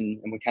friends. And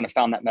we kind of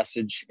found that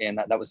message, and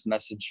that was the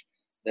message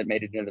that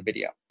made it into the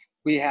video.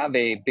 We have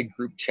a big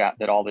group chat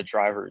that all the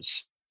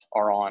drivers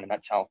are on, and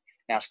that's how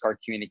NASCAR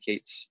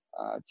communicates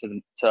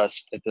to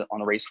us on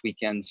the race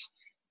weekends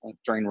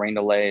during rain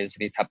delays,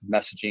 any type of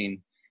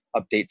messaging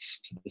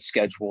updates to the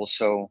schedule.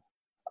 So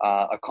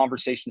a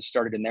conversation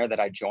started in there that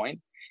I joined,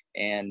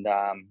 and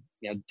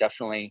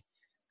definitely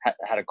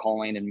had a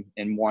calling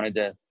and wanted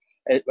to,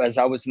 as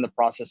I was in the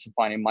process of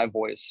finding my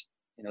voice,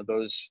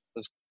 those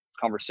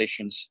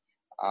conversations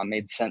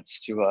made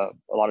sense to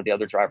a lot of the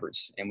other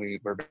drivers, and we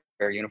were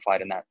very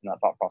unified in that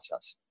thought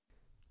process.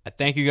 I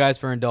thank you guys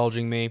for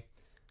indulging me.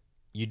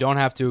 You don't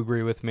have to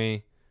agree with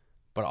me,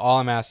 but all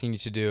I'm asking you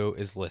to do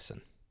is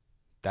listen.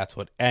 That's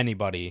what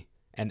anybody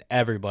and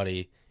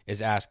everybody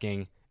is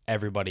asking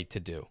everybody to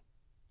do.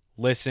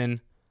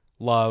 Listen,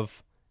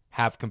 love,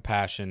 have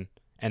compassion,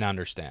 and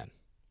understand.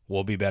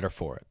 We'll be better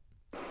for it.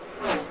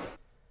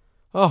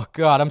 Oh,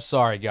 God, I'm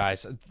sorry,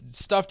 guys.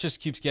 Stuff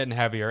just keeps getting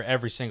heavier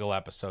every single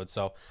episode,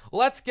 so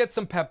let's get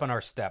some pep in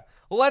our step.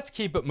 Let's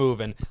keep it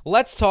moving.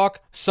 Let's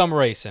talk some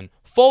racing.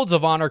 Folds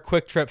of Honor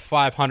Quick Trip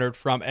 500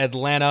 from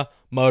Atlanta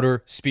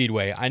Motor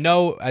Speedway. I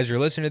know as you're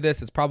listening to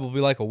this, it's probably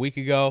like a week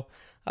ago.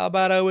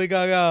 About a week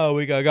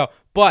ago.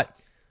 But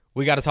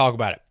we got to talk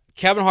about it.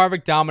 Kevin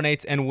Harvick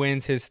dominates and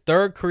wins his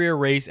third career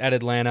race at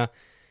Atlanta,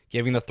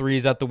 giving the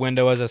threes out the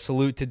window as a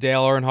salute to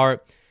Dale Earnhardt.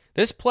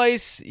 This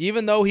place,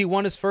 even though he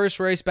won his first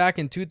race back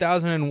in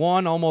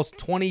 2001, almost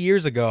 20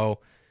 years ago,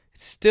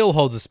 it still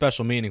holds a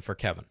special meaning for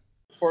Kevin.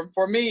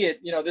 For me,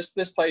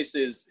 this place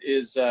is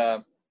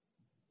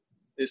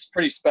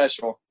pretty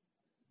special,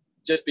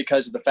 just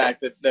because of the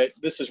fact that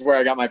this is where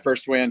I got my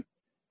first win,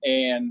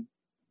 and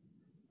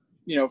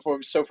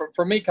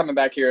for me coming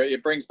back here,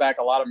 it brings back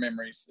a lot of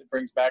memories. It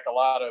brings back a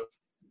lot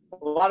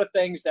of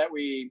things that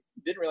we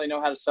didn't really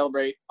know how to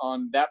celebrate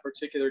on that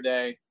particular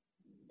day.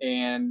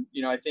 And,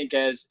 I think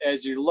as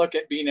you look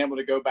at being able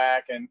to go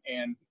back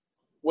and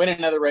win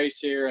another race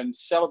here and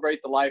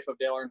celebrate the life of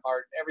Dale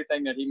Earnhardt,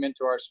 everything that he meant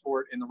to our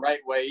sport in the right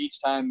way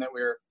each time that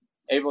we're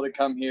able to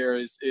come here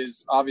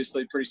is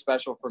obviously pretty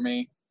special for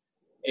me.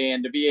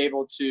 And to be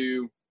able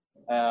to,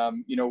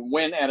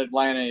 win at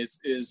Atlanta is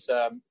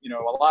a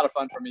lot of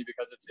fun for me,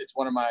 because it's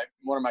one of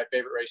my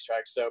favorite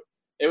racetracks. So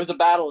it was a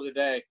battle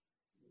today.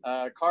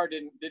 Car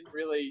didn't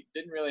really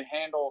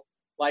handle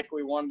like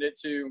we wanted it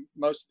to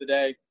most of the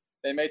day.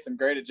 They made some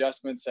great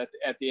adjustments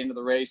at the end of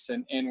the race,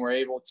 and were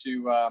able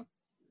to,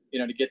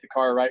 to get the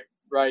car right,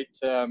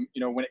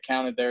 when it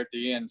counted there at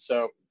the end.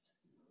 So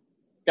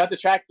got the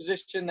track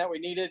position that we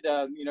needed,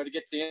 to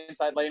get the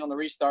inside lane on the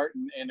restart,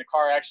 and the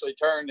car actually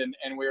turned,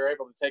 and we were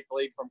able to take the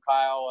lead from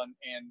Kyle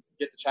and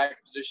get the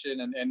track position,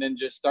 and then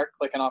just start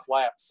clicking off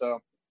laps. So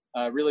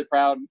really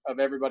proud of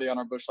everybody on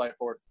our Busch Light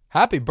Ford.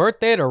 Happy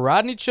birthday to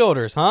Rodney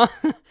Childers, huh?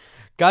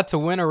 got to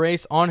win a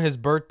race on his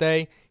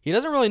birthday. He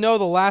doesn't really know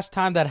the last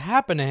time that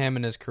happened to him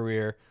in his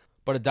career,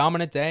 but a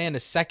dominant day and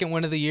his second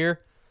win of the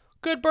year.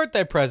 Good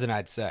birthday present,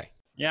 I'd say.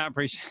 Yeah,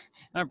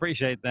 I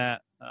appreciate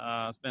that.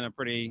 It's been a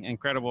pretty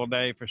incredible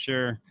day for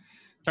sure.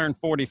 Turned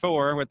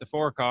 44 with the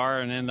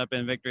 4-car and ended up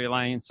in victory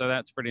lane, so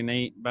that's pretty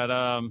neat. But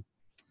I'm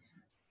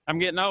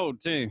getting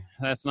old too.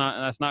 That's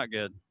not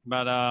good.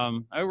 But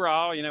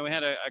overall, we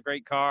had a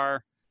great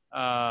car.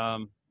 At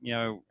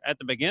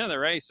the beginning of the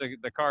race,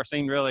 the car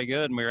seemed really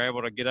good, and we were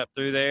able to get up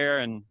through there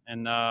and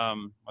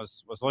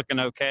was looking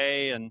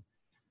okay. And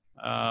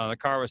the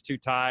car was too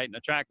tight, and the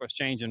track was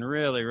changing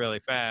really, really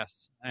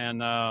fast.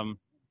 And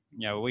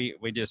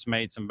we just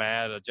made some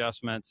bad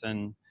adjustments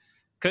and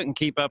couldn't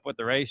keep up with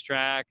the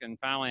racetrack, and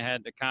finally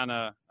had to kind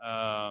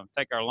of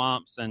take our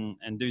lumps and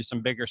do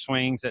some bigger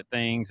swings at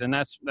things. And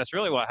that's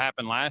really what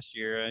happened last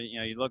year.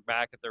 You look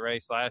back at the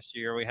race last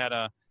year, we had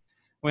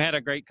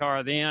a great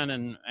car then,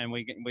 and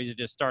we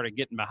just started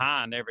getting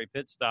behind every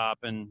pit stop,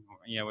 and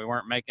we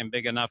weren't making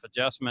big enough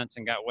adjustments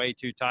and got way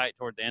too tight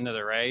toward the end of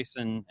the race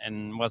and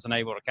wasn't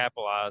able to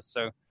capitalize.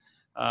 So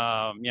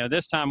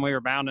this time we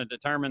were bound and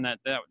determined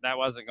that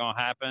wasn't going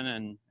to happen,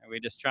 and we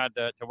just tried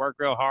to work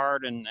real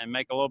hard and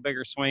make a little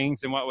bigger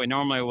swings than what we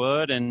normally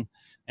would, and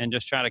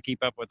just try to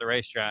keep up with the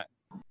racetrack.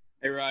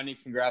 Hey, Rodney,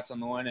 congrats on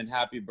the win and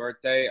happy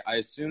birthday. I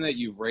assume that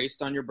you've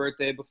raced on your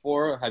birthday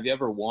before. Have you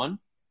ever won?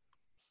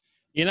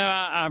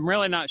 I'm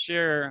really not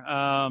sure.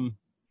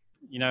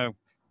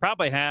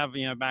 Probably have,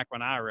 back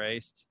when I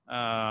raced.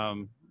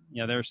 There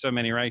were so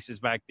many races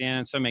back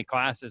then, so many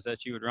classes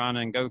that you would run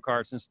in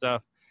go-karts and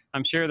stuff.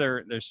 I'm sure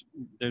there's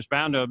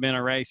bound to have been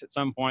a race at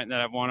some point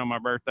that I've won on my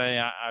birthday.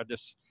 I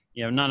just,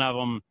 none of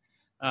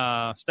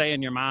them stay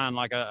in your mind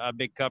like a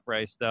big cup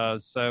race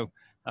does. So,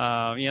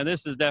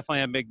 this is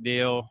definitely a big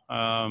deal.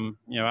 I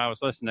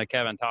was listening to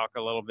Kevin talk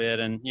a little bit,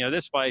 and,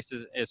 this place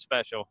is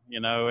special,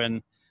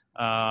 and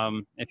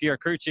if you're a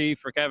crew chief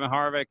for Kevin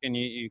Harvick and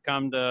you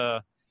come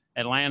to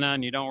Atlanta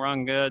and you don't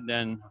run good,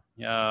 then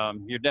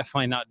you're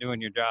definitely not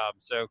doing your job.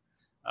 So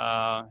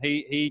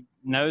he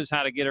knows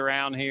how to get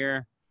around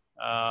here.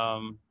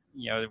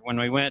 When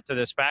we went to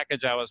this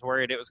package, I was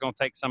worried it was going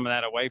to take some of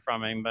that away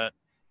from him. But,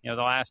 the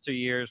last 2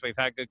 years we've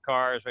had good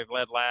cars, we've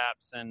led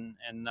laps and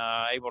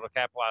able to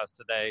capitalize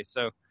today.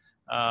 So,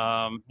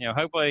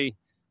 hopefully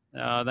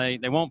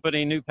they won't put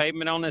any new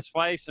pavement on this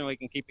place and we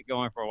can keep it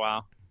going for a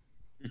while.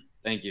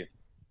 Thank you.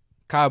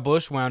 Kyle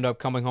Busch wound up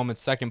coming home in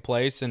second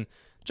place, and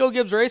Joe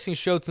Gibbs Racing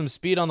showed some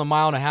speed on the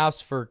 1.5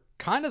 miles for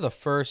kind of the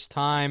first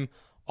time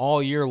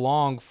all year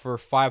long for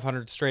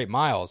 500 straight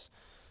miles.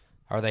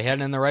 Are they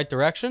heading in the right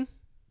direction?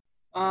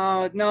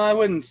 No, I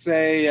wouldn't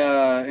say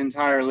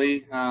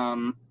entirely.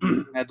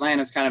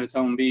 Atlanta's kind of its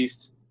own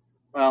beast.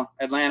 Well,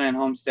 Atlanta and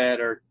Homestead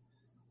are,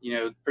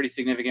 pretty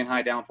significant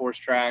high downforce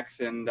tracks,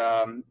 and,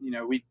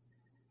 we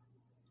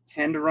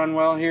tend to run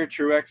well here.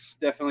 Truex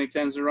definitely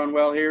tends to run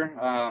well here.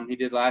 He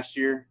did last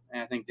year,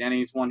 and I think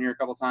Denny's won here a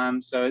couple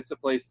times. So it's a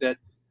place that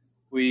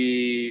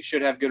we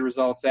should have good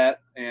results at,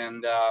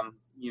 and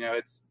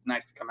it's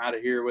nice to come out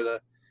of here with a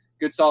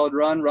good solid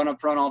run up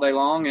front all day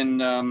long,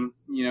 and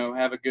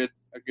have a good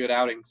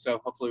outing. So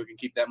hopefully we can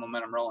keep that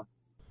momentum rolling.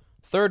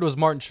 Third was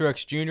Martin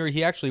Truex Jr.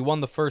 He actually won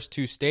the first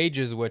 2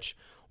 stages, which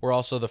were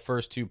also the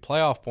first 2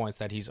 playoff points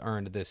that he's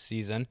earned this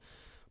season,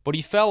 but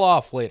he fell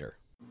off later.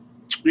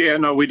 Yeah,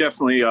 no, we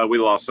definitely we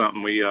lost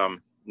something. We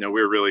we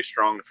were really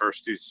strong the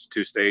first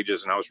two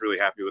stages, and I was really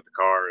happy with the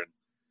car,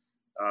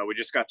 and we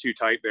just got too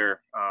tight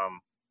there.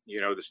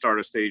 The start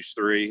of stage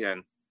 3,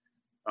 and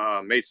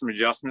made some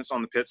adjustments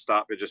on the pit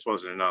stop. It just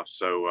wasn't enough.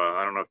 So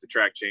I don't know if the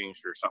track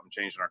changed or something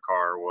changed in our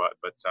car or what,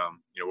 but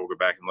we'll go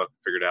back and look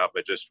and figure it out.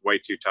 But just way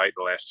too tight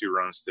the last 2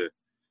 runs to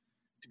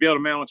be able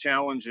to mount a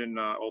challenge, and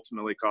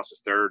ultimately cost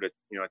us third at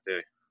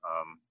the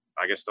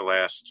I guess the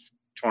last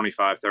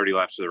 25, 30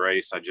 laps of the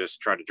race. I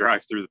just tried to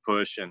drive through the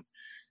push and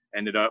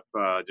ended up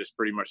just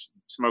pretty much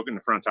smoking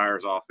the front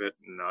tires off it,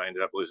 and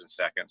ended up losing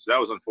second. So that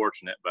was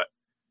unfortunate, but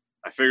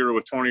I figured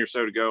with 20 or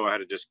so to go, I had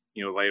to just,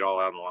 lay it all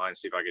out on the line,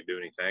 see if I could do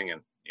anything,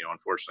 and,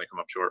 unfortunately come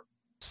up short.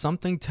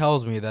 Something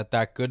tells me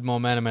that good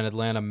momentum in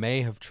Atlanta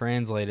may have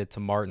translated to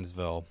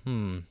Martinsville.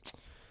 I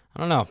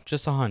don't know,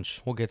 just a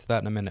hunch. We'll get to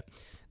that in a minute.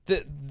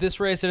 This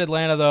race at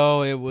Atlanta,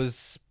 though, it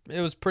was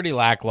pretty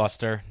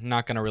lackluster.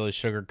 Not going to really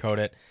sugarcoat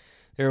it.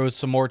 There was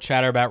some more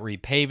chatter about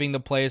repaving the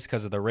place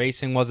because of the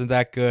racing wasn't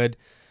that good.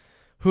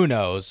 Who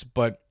knows?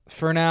 But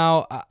for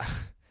now,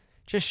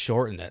 just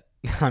shorten it.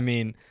 I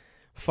mean,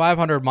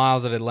 500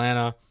 miles at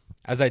Atlanta,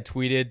 as I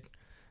tweeted,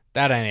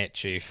 that ain't it,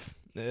 Chief.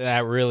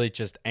 That really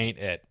just ain't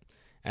it.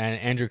 And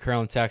Andrew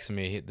Carroll texted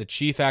me. The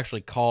Chief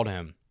actually called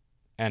him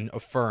and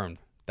affirmed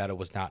that it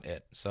was not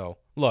it. So,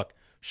 look,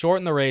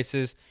 shorten the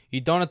races.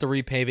 You don't have to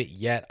repave it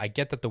yet. I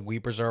get that the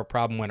weepers are a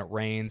problem when it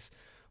rains,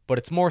 but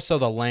it's more so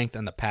the length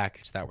and the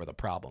package that were the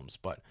problems.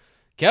 But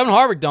Kevin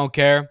Harvick don't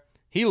care.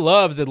 He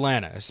loves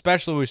Atlanta,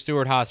 especially with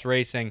Stewart-Haas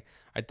Racing.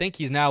 I think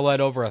he's now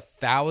led over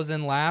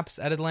 1,000 laps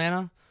at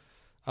Atlanta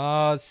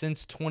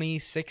since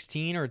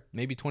 2016 or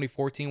maybe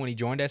 2014 when he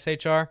joined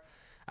SHR.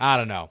 I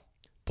don't know.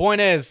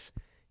 Point is,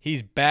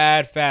 He's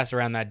bad fast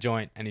around that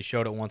joint, and he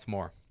showed it once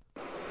more.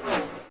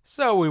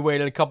 So we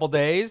waited a couple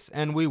days,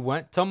 and we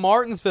went to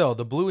Martinsville,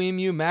 the Blue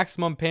Emu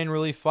Maximum Pain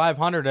Relief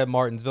 500 at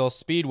Martinsville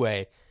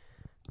Speedway.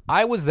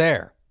 I was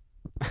there.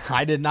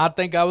 I did not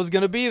think I was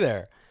going to be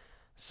there.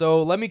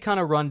 So let me kind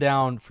of run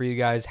down for you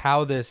guys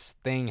how this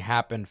thing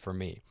happened for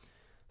me.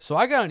 So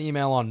I got an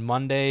email on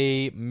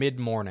Monday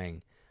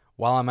mid-morning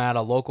while I'm at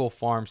a local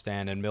farm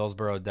stand in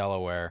Millsboro,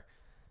 Delaware.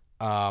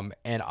 And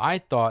I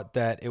thought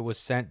that it was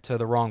sent to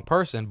the wrong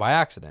person by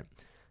accident.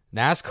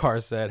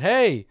 NASCAR said,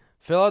 hey,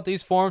 fill out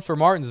these forms for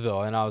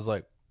Martinsville. And I was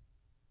like,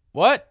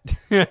 what?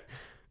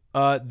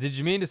 Did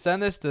you mean to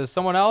send this to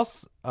someone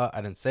else?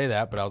 I didn't say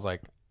that, but I was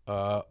like,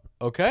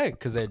 okay,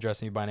 because they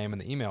addressed me by name in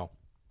the email.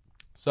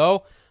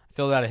 So I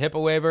filled out a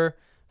HIPAA waiver,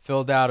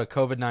 filled out a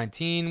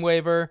COVID-19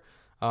 waiver,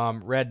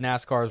 read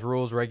NASCAR's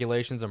rules,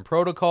 regulations, and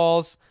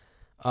protocols.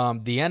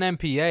 The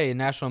NMPA,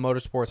 National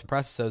Motorsports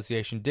Press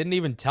Association, didn't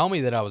even tell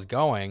me that I was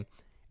going,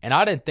 and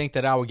I didn't think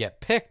that I would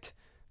get picked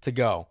to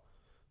go.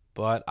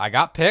 But I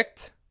got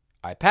picked,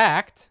 I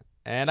packed,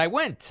 and I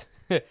went.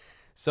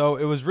 So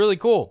it was really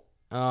cool.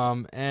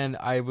 And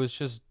I was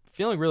just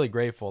feeling really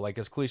grateful, like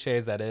as cliche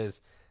as that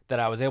is, that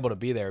I was able to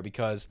be there,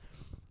 because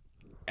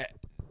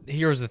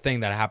here's the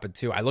thing that happened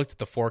too. I looked at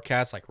the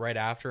forecast like right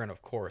after, and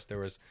of course there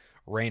was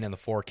rain in the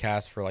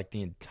forecast for like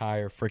the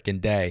entire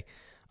freaking day.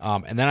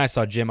 And then I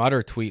saw Jim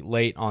Utter tweet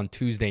late on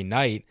Tuesday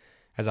night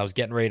as I was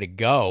getting ready to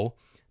go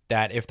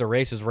that if the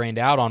race was rained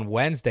out on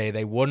Wednesday,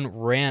 they wouldn't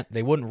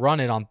run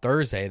it on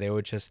Thursday. They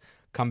would just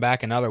come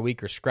back another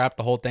week or scrap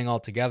the whole thing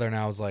altogether. And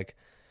I was like,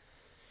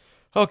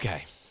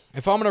 okay,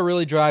 if I'm going to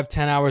really drive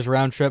 10 hours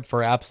round trip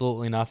for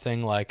absolutely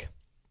nothing, like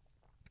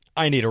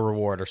I need a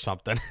reward or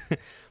something.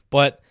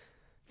 But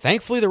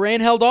thankfully the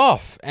rain held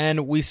off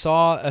and we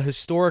saw a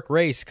historic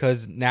race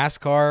because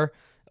NASCAR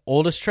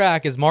oldest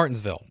track is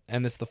Martinsville.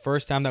 And it's the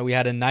first time that we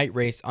had a night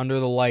race under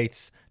the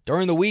lights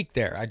during the week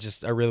there. I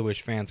really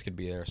wish fans could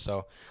be there.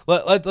 So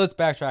let's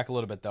backtrack a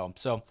little bit though.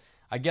 So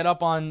I get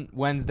up on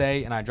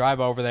Wednesday and I drive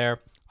over there.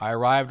 I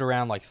arrived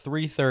around like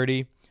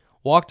 3:30,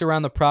 walked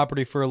around the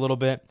property for a little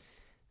bit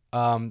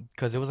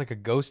because it was like a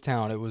ghost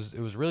town. It was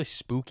really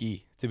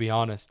spooky, to be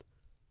honest.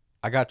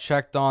 I got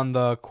checked on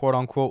the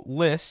quote-unquote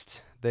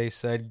list. They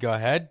said, go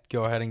ahead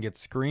and get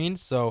screened.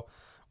 So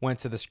went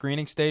to the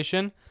screening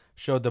station,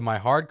 showed them my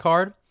hard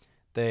card.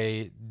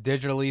 They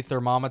digitally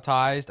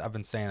thermometrized. I've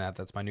been saying that.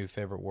 That's my new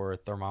favorite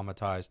word,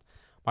 thermometrized.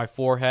 My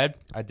forehead,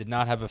 I did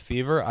not have a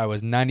fever. I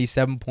was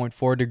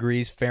 97.4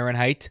 degrees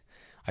Fahrenheit.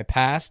 I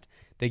passed.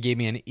 They gave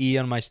me an E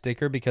on my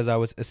sticker because I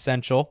was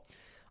essential.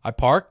 I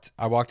parked.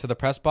 I walked to the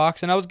press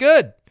box, and I was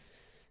good.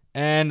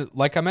 And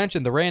like I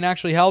mentioned, the rain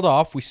actually held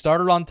off. We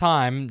started on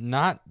time,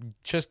 not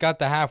just got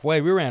to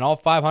halfway. We ran all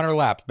 500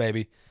 laps,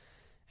 baby.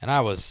 And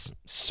I was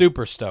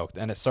super stoked.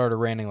 And it started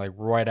raining like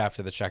right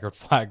after the checkered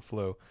flag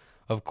flew,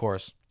 of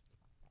course.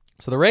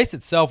 So the race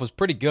itself was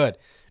pretty good.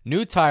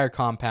 New tire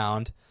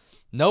compound,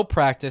 no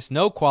practice,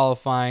 no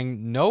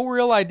qualifying, no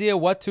real idea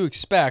what to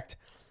expect.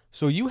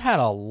 So you had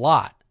a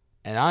lot,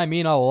 and I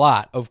mean a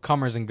lot, of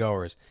comers and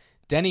goers.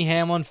 Denny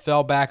Hamlin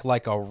fell back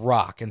like a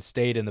rock and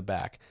stayed in the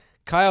back.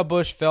 Kyle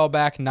Busch fell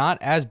back not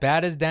as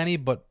bad as Denny,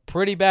 but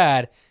pretty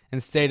bad,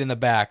 and stayed in the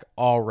back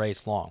all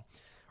race long.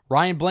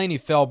 Ryan Blaney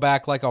fell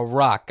back like a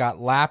rock,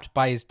 got lapped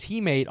by his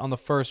teammate on the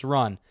first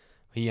run.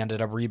 He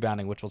ended up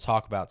rebounding, which we'll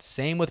talk about.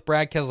 Same with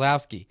Brad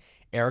Keselowski.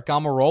 Eric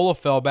Almirola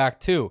fell back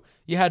too.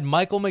 You had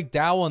Michael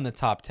McDowell in the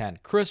top 10,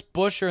 Chris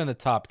Buescher in the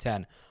top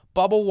 10,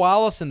 Bubba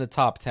Wallace in the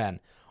top 10.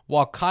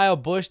 While Kyle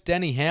Busch,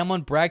 Denny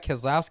Hamlin, Brad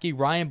Keselowski,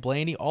 Ryan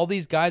Blaney, all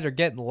these guys are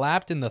getting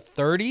lapped in the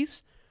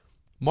 30s.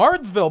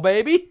 Martinsville,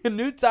 baby.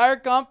 New tire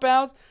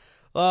compounds,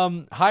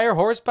 higher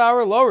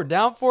horsepower, lower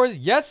downforce.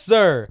 Yes,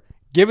 sir.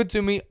 Give it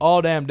to me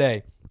all damn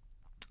day.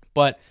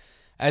 But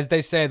as they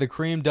say, the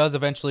cream does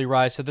eventually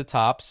rise to the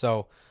top,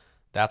 so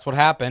that's what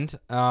happened.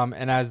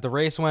 And as the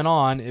race went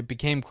on, it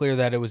became clear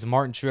that it was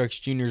Martin Truex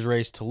Jr.'s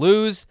race to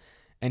lose,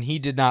 and he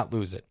did not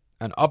lose it.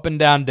 An up and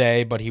down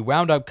day, but he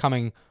wound up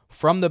coming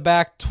from the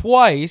back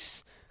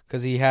twice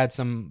because he had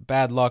some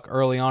bad luck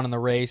early on in the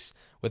race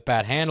with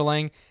bad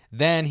handling.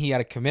 Then he had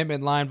a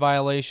commitment line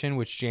violation,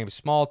 which James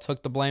Small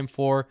took the blame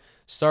for,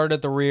 started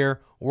at the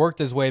rear, worked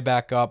his way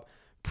back up,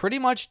 pretty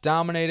much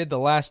dominated the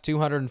last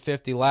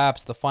 250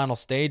 laps, the final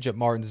stage at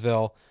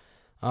Martinsville.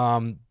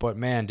 But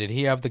man, did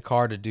he have the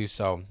car to do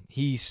so.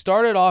 He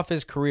started off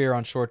his career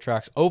on short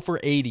tracks 0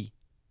 for 80.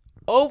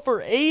 0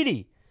 for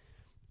 80!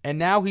 And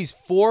now he's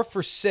 4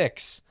 for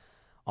 6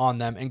 on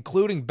them,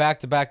 including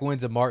back-to-back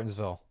wins at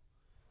Martinsville.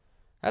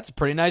 That's a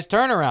pretty nice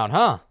turnaround,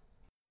 huh?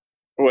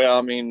 Well,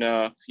 I mean,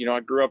 I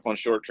grew up on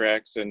short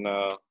tracks, and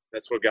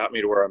that's what got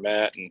me to where I'm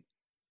at. And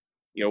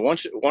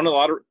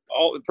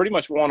pretty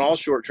much won all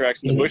short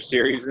tracks in the Busch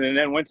Series, and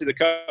then went to the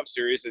Cup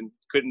Series and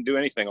couldn't do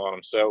anything on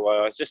them.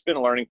 So it's just been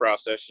a learning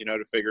process,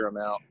 to figure them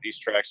out. These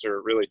tracks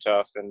are really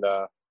tough, and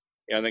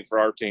I think for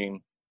our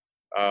team,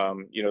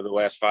 the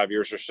last 5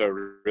 years or so,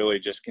 really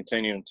just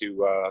continuing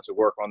to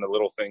work on the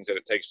little things that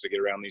it takes to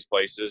get around these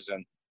places,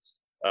 and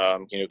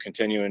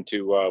continuing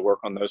to work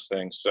on those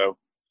things. So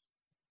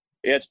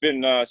Yeah,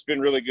 it's been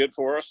really good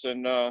for us,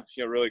 and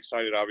really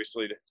excited,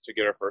 obviously, to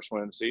get our first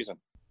win of the season.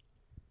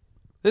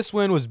 This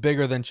win was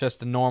bigger than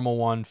just a normal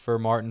one for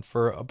Martin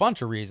for a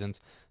bunch of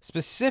reasons,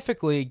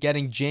 specifically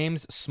getting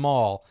James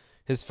Small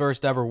his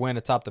first ever win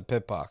atop the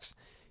pit box.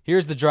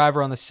 Here's the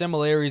driver on the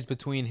similarities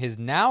between his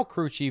now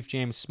crew chief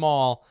James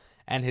Small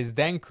and his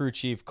then crew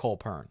chief Cole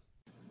Pern.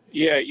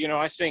 Yeah,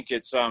 I think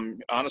it's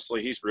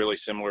honestly, he's really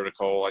similar to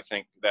Cole. I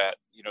think that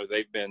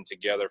they've been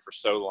together for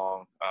so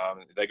long.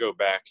 They go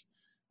back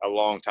a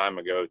long time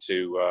ago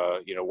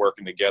to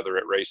working together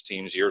at race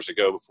teams years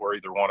ago before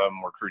either one of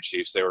them were crew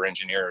chiefs. They were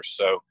engineers,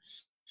 so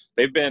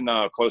they've been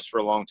close for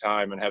a long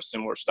time and have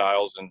similar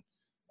styles and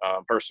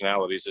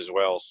personalities as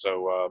well.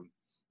 So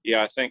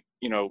I think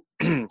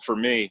for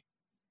me,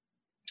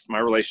 my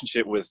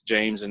relationship with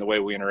James and the way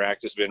we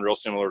interact has been real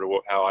similar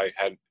to how I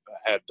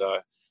had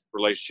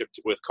relationship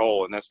with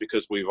Cole, and that's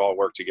because we've all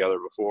worked together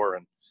before,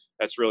 and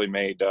that's really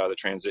made the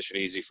transition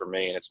easy for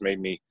me, and it's made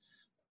me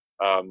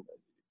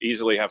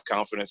easily have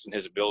confidence in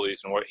his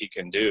abilities and what he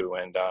can do.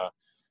 And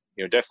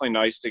definitely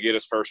nice to get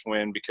his first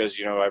win, because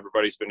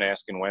everybody's been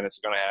asking when it's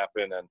going to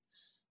happen,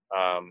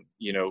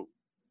 and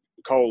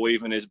Cole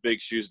leaving his big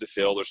shoes to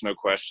fill, there's no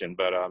question,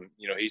 but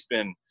he's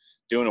been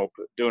doing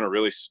a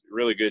really,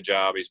 really good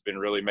job. He's been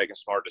really making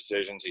smart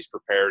decisions. He's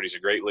prepared. He's a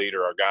great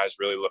leader. Our guys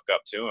really look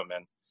up to him,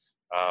 and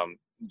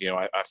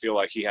I feel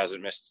like he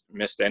hasn't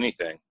missed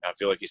anything. I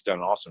feel like he's done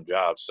an awesome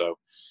job. So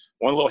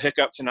one little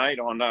hiccup tonight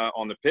on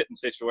the pitting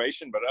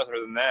situation, but other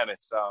than that,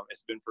 it's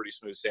been pretty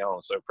smooth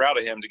sailing. So proud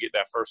of him to get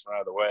that first one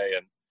out of the way,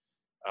 and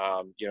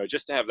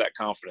just to have that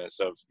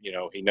confidence of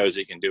he knows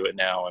he can do it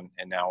now,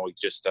 and now we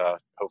just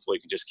hopefully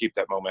can just keep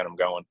that momentum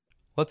going.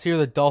 Let's hear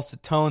the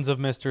dulcet tones of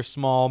Mr.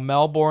 Small,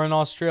 Melbourne,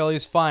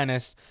 Australia's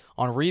finest,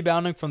 on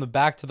rebounding from the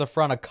back to the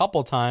front a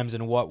couple times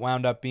in what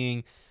wound up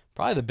being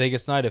probably the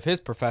biggest night of his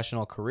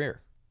professional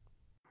career.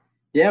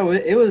 Yeah,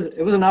 it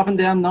was an up and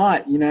down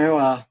night.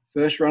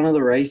 First run of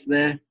the race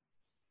there,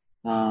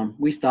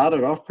 we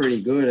started off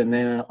pretty good, and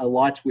then a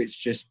light switch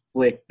just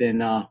flicked,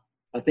 and I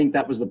think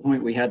that was the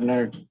point we had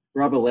no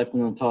rubber left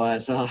on the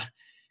tires,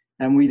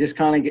 and we just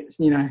kind of get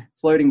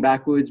floating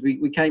backwards.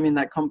 We came in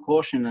that comp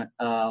caution at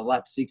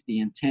lap 60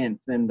 and 10th,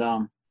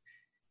 and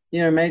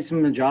made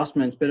some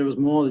adjustments, but it was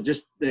more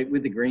just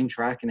with the green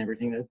track and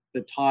everything,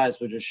 the tires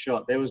were just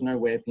shot. There was no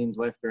wear pins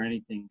left or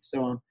anything.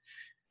 So,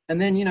 and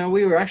then,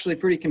 we were actually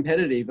pretty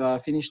competitive.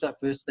 Finished that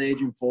first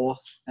stage in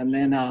fourth, and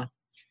then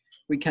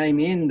we came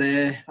in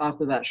there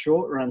after that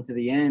short run to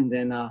the end,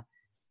 and,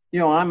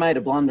 I made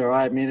a blunder,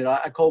 I admit it.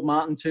 I called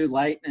Martin too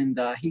late, and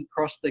he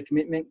crossed the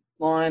commitment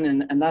line,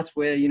 and that's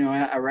where,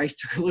 our race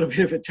took a little bit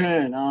of a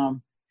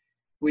turn.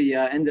 We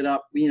ended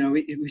up,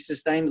 we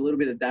sustained a little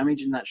bit of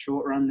damage in that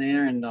short run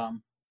there, and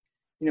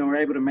were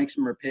able to make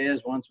some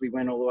repairs once we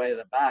went all the way to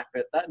the back.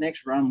 But that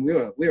next run, we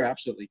were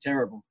absolutely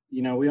terrible.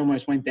 We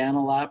almost went down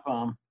a lap.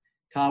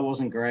 Car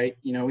wasn't great.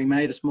 We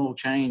made a small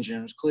change, and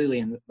it was clearly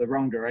in the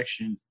wrong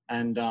direction.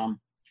 And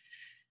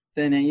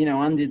then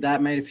undid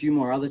that, made a few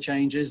more other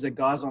changes. The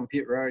guys on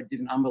pit road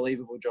did an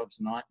unbelievable job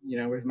tonight.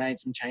 We've made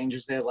some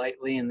changes there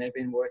lately, and they've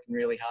been working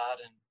really hard,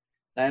 and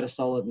they had a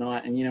solid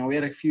night. And we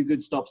had a few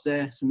good stops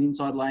there, some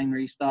inside lane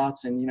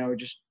restarts, and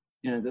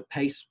the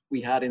pace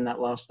we had in that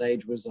last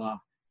stage was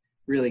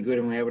really good,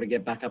 and we were able to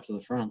get back up to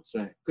the front.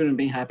 So couldn't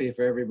be happier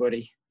for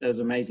everybody. That was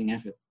an amazing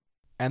effort.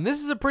 And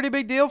this is a pretty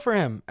big deal for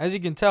him. As you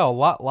can tell, a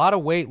lot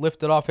of weight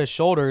lifted off his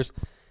shoulders.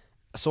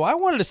 So I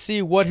wanted to see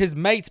what his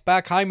mates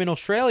back home in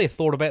Australia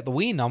thought about the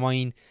win. I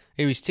mean,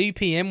 it was 2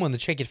 p.m. when the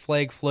checkered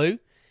flag flew,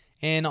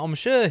 and I'm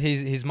sure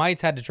his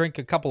mates had to drink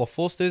a couple of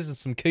Fosters and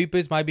some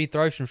Coopers, maybe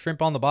throw some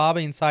shrimp on the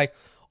barbie and say,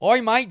 "Oi,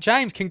 mate,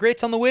 James,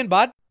 congrats on the win,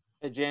 bud."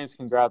 Hey, James,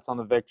 congrats on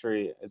the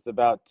victory. It's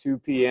about 2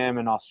 p.m.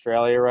 in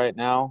Australia right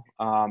now.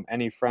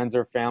 Any friends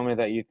or family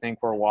that you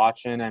think were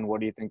watching, and what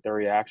do you think their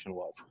reaction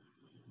was?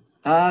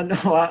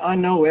 No, I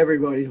know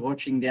everybody's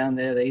watching down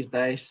there these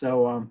days.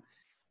 So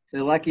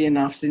they're lucky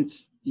enough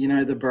since,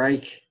 the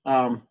break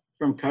from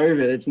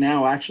COVID, it's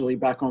now actually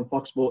back on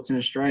Fox Sports in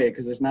Australia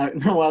because there's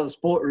no other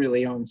sport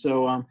really on.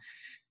 So,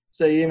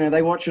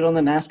 they watch it on the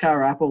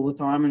NASCAR app all the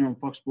time and on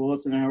Fox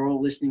Sports, and they're all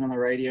listening on the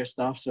radio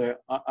stuff. So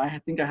I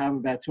think I have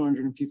about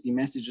 250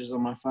 messages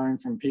on my phone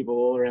from people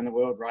all around the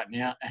world right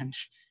now, and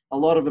a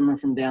lot of them are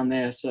from down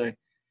there. So,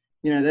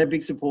 they're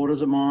big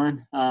supporters of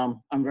mine.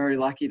 I'm very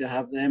lucky to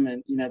have them,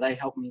 and, they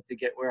helped me to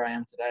get where I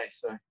am today.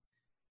 So,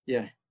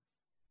 yeah.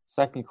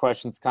 Second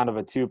question is kind of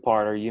a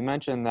two-parter. You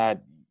mentioned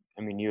that,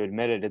 you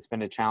admitted it's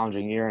been a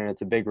challenging year and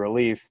it's a big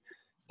relief.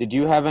 Did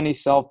you have any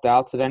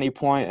self-doubts at any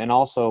point? And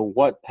also,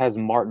 what has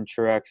Martin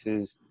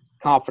Truex's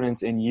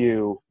confidence in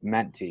you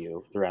meant to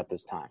you throughout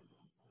this time?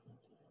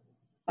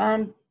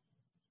 It's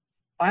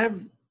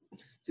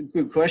a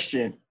good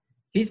question.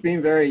 He's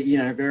been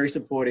very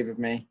supportive of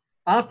me.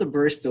 After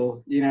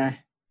Bristol,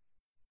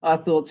 I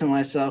thought to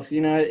myself,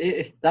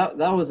 that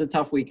was a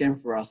tough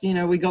weekend for us.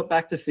 We got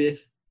back to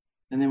fifth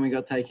and then we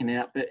got taken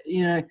out. But,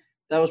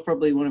 that was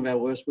probably one of our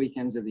worst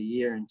weekends of the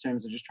year in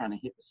terms of just trying to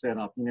hit the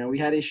setup. We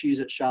had issues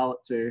at Charlotte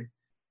too,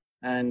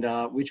 and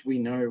which we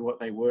know what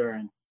they were.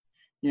 And,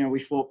 we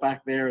fought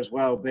back there as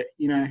well. But,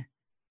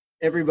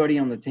 everybody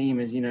on the team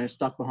is,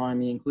 stuck behind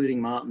me, including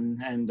Martin.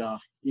 And,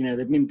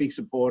 they've been big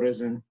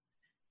supporters, and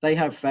they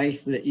have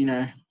faith that,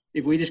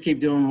 if we just keep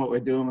doing what we're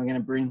doing, we're going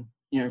to bring,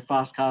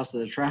 fast cars to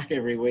the track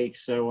every week.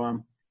 So,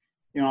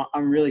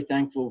 I'm really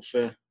thankful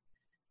for,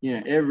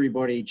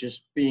 everybody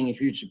just being a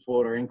huge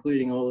supporter,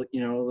 including all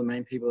the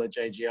main people at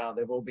JGR.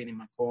 They've all been in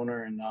my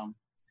corner, and,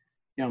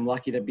 I'm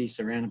lucky to be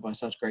surrounded by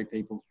such great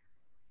people.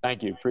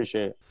 Thank you.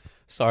 Appreciate it.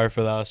 Sorry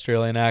for the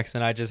Australian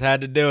accent. I just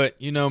had to do it.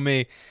 You know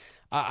me.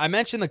 I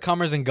mentioned the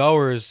comers and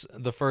goers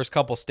the first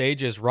couple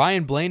stages.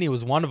 Ryan Blaney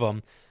was one of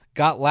them.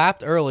 Got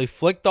lapped early,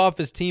 flicked off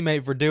his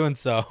teammate for doing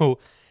so,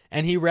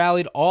 and he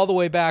rallied all the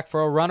way back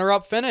for a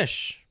runner-up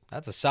finish.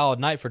 That's a solid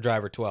night for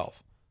driver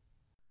 12.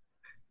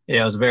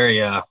 Yeah, it was a very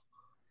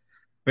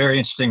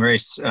interesting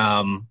race.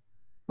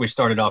 We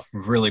started off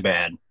really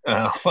bad.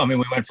 We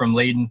went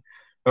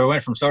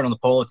from starting on the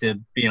pole to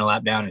being a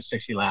lap down in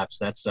 60 laps.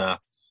 That's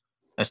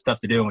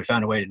tough to do, and we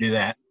found a way to do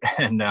that.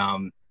 And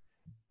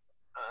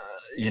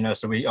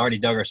so we already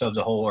dug ourselves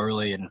a hole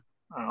early and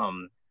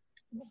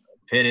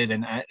pitted.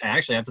 And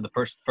actually, after the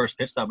first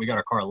pit stop, we got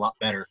our car a lot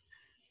better.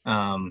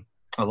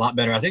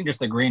 I think just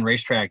the green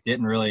racetrack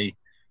didn't really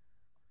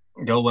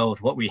go well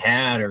with what we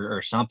had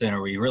or something,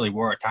 or we really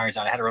wore our tires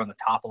out. I had to run the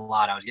top a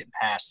lot. I was getting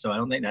passed, so I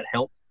don't think that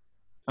helped.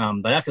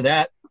 But after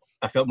that,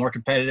 I felt more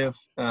competitive.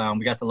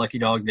 We got the lucky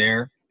dog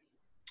there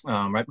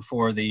right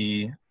before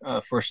the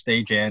first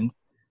stage end.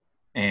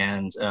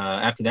 And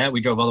after that,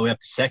 we drove all the way up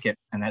to second.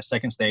 And that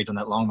second stage on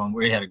that long run,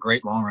 we had a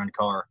great long run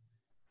car.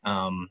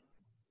 And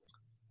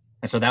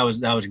so that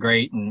was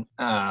great. And,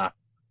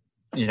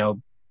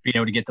 being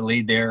able to get the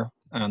lead there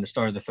on the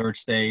start of the third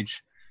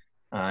stage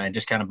and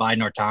just kind of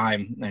biding our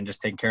time and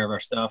just taking care of our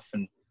stuff.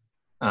 And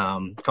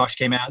caution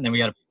came out, and then we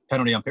got a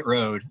penalty on pit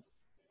road.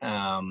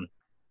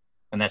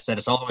 And that set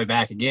us all the way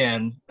back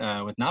again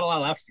with not a lot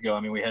of laps to go.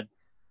 We had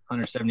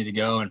 170 to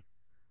go, and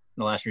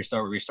the last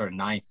restart, we restarted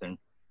ninth, and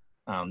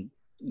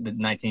the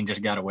 19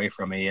 just got away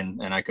from me,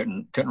 and I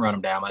couldn't run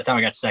him down. By the time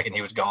I got second,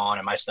 he was gone,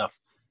 and my stuff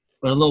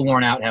was a little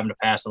worn out having to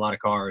pass a lot of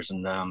cars.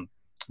 And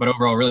but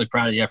overall, really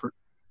proud of the effort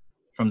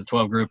from the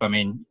 12 group.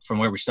 From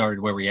where we started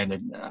to where we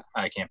ended,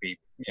 I can't be,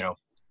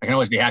 I can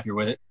always be happier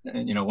with it,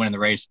 winning the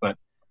race, but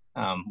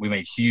we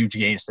made huge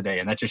gains today,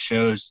 and that just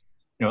shows.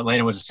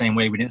 Atlanta was the same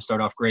way. We didn't start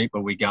off great,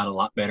 but we got a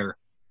lot better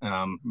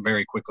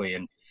very quickly,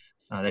 and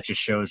that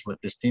just shows what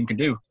this team can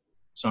do.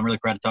 So I'm really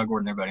proud of Todd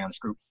Gordon and everybody on this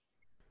group.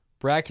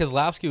 Brad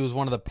Keselowski was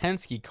one of the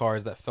Penske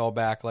cars that fell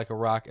back like a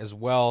rock as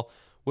well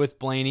with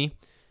Blaney,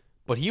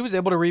 but he was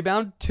able to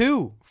rebound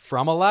too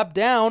from a lap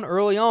down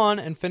early on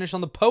and finish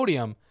on the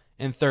podium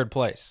in third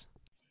place.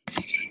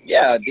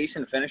 Yeah, a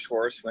decent finish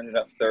for us. We ended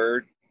up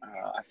third.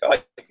 I felt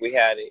like we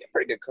had a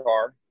pretty good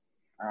car.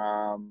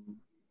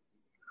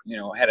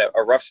 Had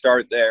a rough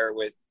start there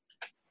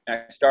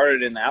I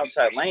started in the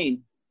outside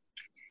lane,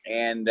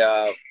 and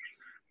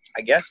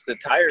I guess the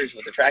tires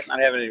with the track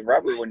not having any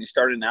rubber when you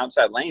started in the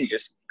outside lane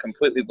just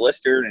completely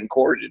blistered and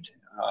corded.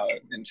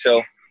 And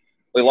so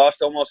we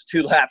lost almost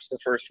 2 laps the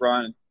first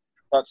run.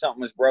 Thought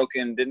something was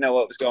broken, didn't know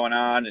what was going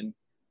on, and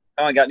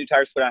finally got new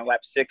tires put on at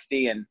lap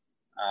 60. And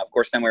of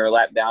course, then we were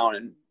lapped down.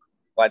 And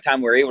by the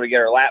time we were able to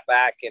get our lap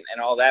back and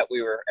all that,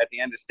 we were at the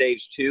end of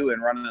stage 2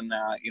 and running,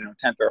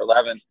 10th or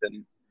 11th.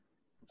 And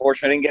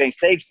unfortunately, I didn't get any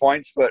stage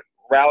points, but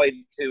rallied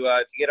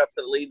to get up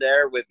to the lead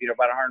there with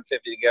about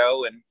 150 to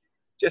go, and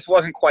just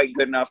wasn't quite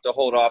good enough to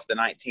hold off the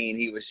 19.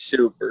 He was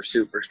super,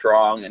 super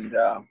strong, and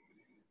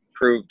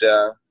proved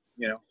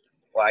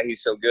why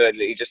he's so good.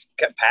 He just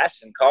kept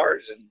passing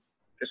cars and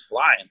just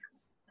flying.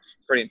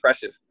 Pretty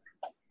impressive.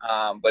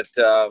 But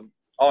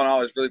all in all,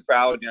 I was really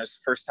proud. It's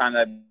the first time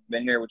that I've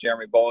been here with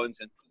Jeremy Bowens,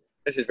 and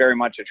this is very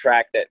much a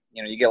track that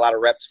you get a lot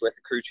of reps with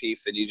the crew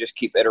chief, and you just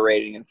keep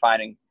iterating and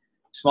finding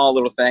small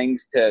little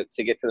things to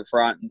get to the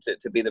front and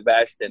to be the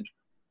best. And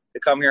to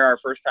come here our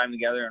first time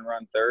together and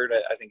run third,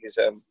 I think is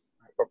a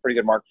pretty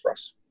good mark for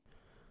us.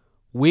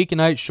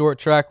 Weeknight short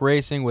track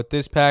racing with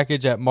this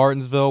package at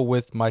Martinsville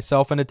with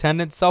myself in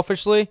attendance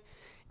selfishly.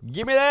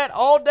 Give me that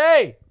all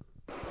day.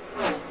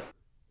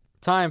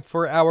 Time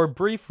for our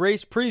brief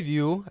race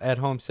preview at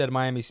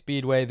Homestead-Miami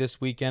Speedway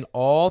this weekend.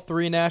 All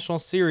 3 National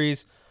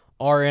Series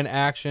are in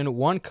action.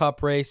 1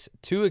 Cup race,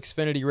 2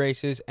 Xfinity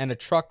races, and a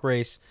truck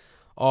race,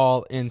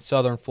 all in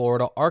Southern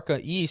Florida. ARCA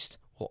East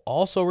will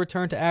also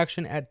return to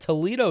action at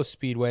Toledo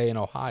Speedway in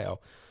Ohio.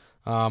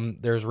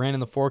 There's rain in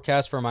the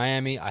forecast for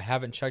Miami. I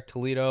haven't checked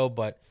Toledo,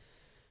 but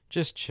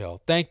just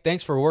chill.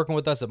 Thanks for working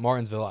with us at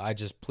Martinsville. I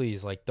just,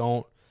 please,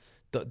 don't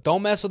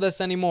mess with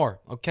us anymore,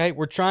 okay?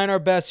 We're trying our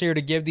best here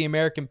to give the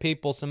American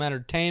people some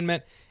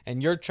entertainment,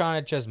 and you're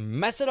trying to just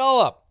mess it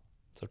all up.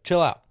 So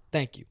chill out.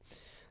 Thank you.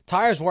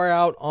 Tires wear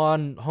out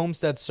on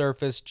Homestead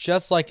surface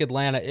just like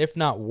Atlanta, if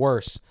not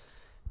worse,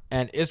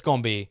 and it's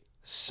going to be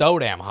so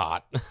damn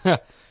hot.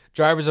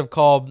 Drivers have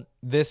called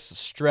this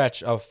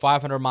stretch of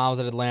 500 miles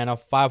at Atlanta,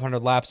 500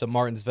 laps at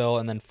Martinsville,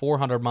 and then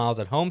 400 miles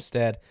at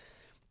Homestead.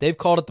 They've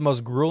called it the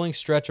most grueling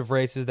stretch of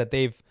races that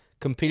they've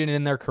competing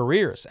in their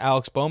careers.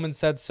 Alex Bowman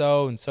said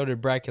so, and so did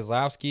Brad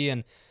Keselowski,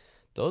 and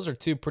those are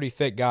two pretty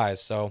fit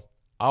guys, so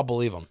I'll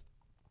believe them.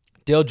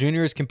 Dale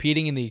Jr. is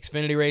competing in the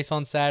Xfinity race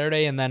on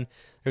Saturday, and then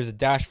there's a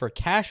Dash for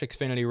Cash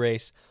Xfinity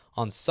race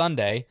on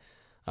Sunday.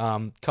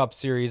 Cup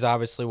Series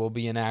obviously will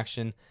be in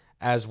action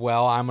as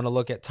well. I'm going to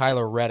look at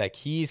Tyler Reddick.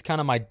 He's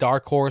kind of my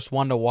dark horse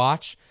one to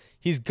watch.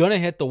 He's going to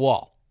hit the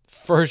wall,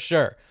 for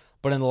sure.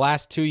 But in the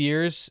last 2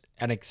 years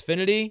at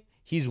Xfinity,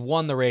 he's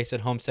won the race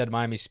at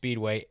Homestead-Miami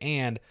Speedway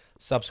and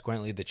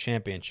subsequently the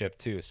championship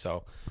too.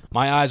 So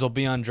my eyes will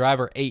be on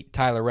driver 8,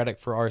 Tyler Reddick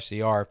for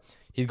RCR.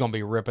 He's going to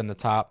be ripping the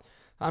top.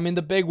 I mean,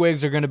 the big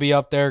wigs are going to be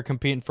up there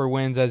competing for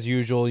wins as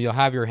usual. You'll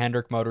have your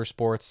Hendrick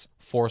Motorsports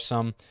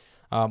foursome.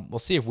 We'll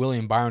see if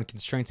William Byron can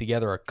string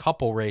together a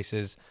couple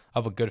races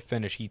of a good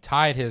finish. He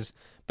tied his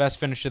best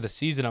finish of the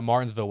season at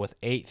Martinsville with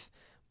 8th.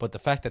 But the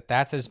fact that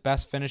that's his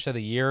best finish of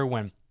the year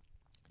when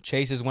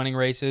Chase is winning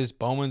races,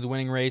 Bowman's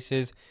winning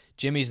races,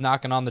 Jimmy's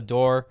knocking on the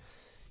door,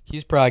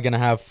 he's probably going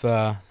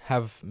to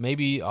have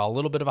maybe a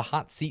little bit of a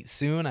hot seat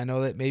soon. I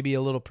know that may be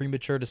a little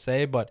premature to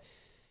say, but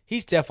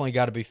he's definitely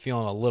got to be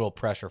feeling a little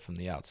pressure from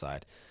the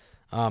outside.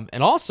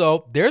 And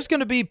also, there's going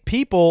to be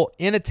people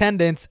in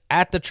attendance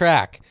at the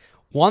track.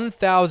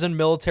 1,000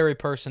 military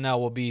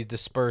personnel will be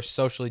dispersed,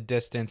 socially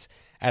distanced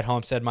at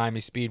Homestead-Miami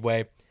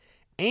Speedway.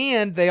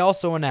 And they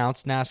also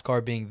announced,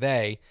 NASCAR being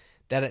they,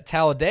 that at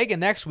Talladega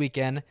next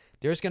weekend,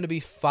 there's going to be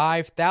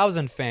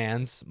 5,000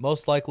 fans,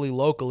 most likely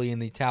locally in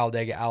the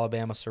Talladega,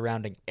 Alabama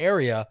surrounding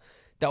area,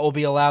 that will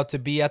be allowed to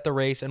be at the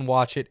race and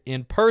watch it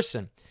in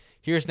person.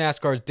 Here's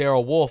NASCAR's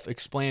Darrell Wolf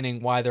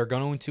explaining why they're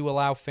going to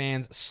allow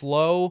fans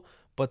slow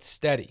but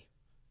steady.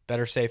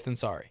 Better safe than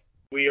sorry.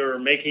 We are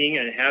making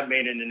and have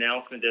made an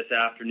announcement this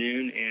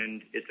afternoon,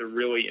 and it's a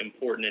really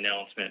important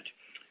announcement.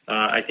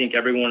 I think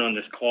everyone on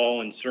this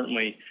call, and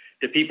certainly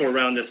the people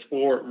around the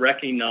sport,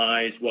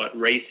 recognize what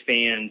race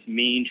fans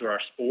mean to our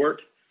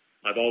sport.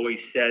 I've always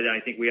said I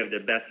think we have the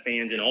best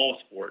fans in all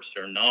sports.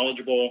 They're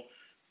knowledgeable,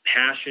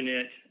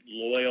 passionate,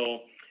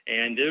 loyal,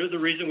 and they're the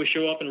reason we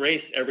show up and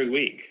race every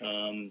week.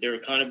 They're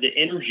kind of the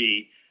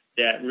energy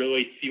that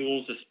really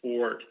fuels the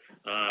sport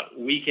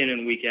week in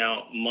and week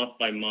out, month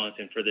by month,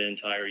 and for the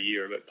entire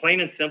year. But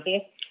plain and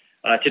simple,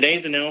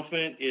 today's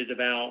announcement is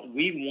about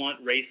we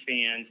want race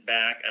fans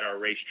back at our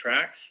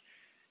racetracks.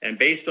 And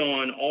based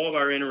on all of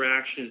our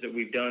interactions that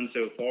we've done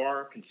so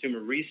far, consumer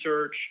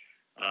research,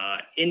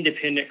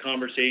 independent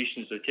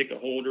conversations with ticket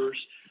holders,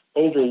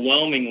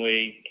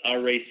 overwhelmingly,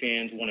 our race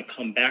fans want to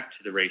come back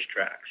to the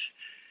racetracks.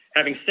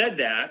 Having said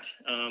that,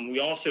 we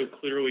also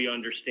clearly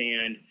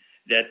understand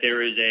that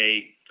there is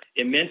a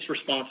immense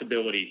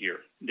responsibility here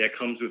that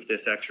comes with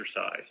this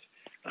exercise.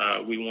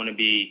 We want to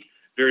be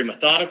very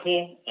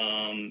methodical,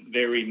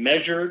 very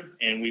measured,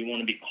 and we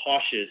want to be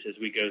cautious as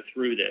we go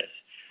through this.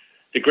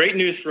 The great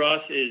news for us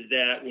is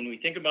that when we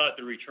think about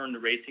the Return to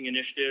Racing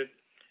initiative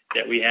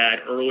that we had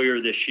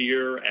earlier this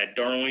year at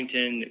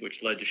Darlington, which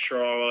led to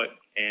Charlotte,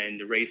 and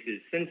the races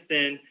since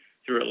then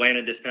through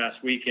Atlanta this past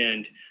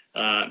weekend,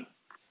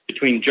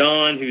 between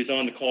John, who's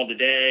on the call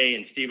today,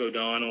 and Steve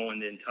O'Donnell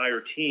and the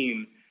entire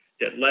team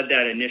that led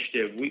that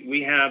initiative,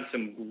 we have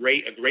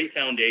a great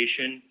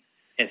foundation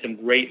and some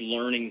great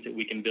learnings that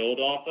we can build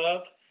off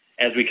of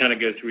as we kind of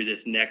go through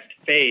this next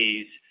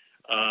phase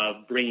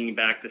of bringing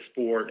back the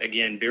sport,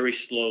 again, very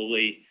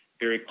slowly,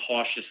 very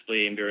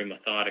cautiously, and very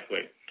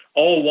methodically.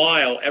 All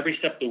while, every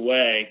step of the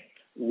way,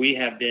 we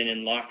have been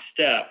in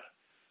lockstep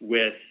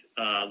with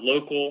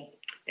local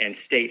and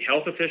state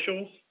health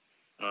officials,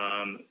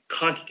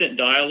 constant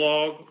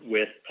dialogue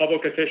with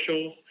public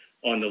officials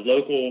on the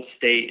local,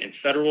 state, and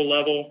federal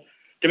level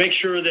to make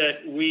sure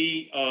that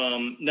we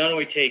not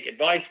only take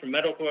advice from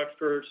medical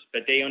experts,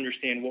 but they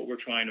understand what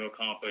we're trying to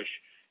accomplish.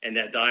 And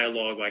that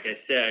dialogue, like I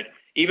said,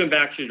 even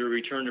back to the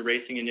Return to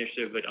Racing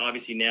initiative, but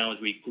obviously now as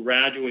we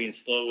gradually and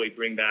slowly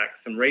bring back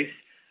some race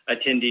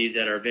attendees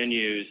at our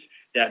venues,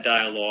 that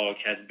dialogue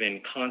has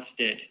been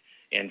constant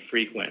and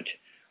frequent.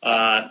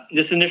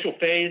 This initial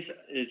phase,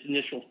 this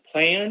initial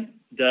plan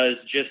does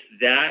just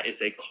that.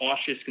 It's a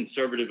cautious,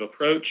 conservative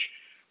approach.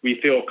 We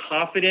feel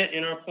confident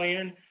in our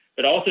plan,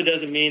 but also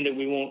doesn't mean that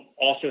we won't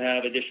also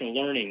have additional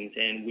learnings,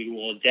 and we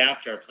will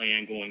adapt our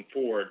plan going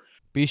forward.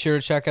 Be sure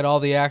to check out all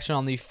the action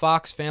on the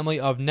Fox family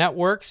of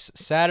networks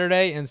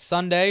Saturday and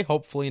Sunday,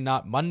 hopefully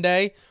not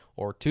Monday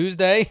or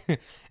Tuesday.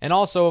 And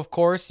also, of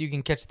course, you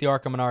can catch the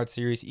ARCA Menard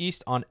Series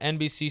East on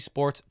NBC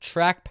Sports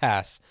Track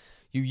Pass.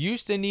 You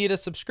used to need a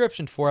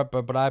subscription for it,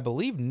 but I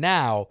believe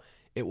now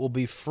it will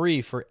be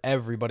free for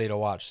everybody to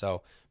watch.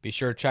 So be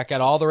sure to check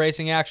out all the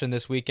racing action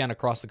this weekend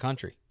across the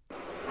country.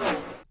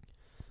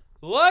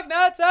 Lug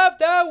Nuts of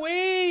the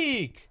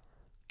Week!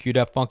 Cue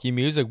that funky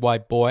music,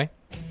 white boy.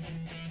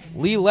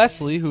 Lee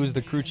Leslie, who is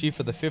the crew chief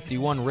of the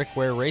 51 Rick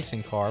Ware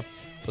racing car,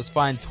 was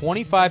fined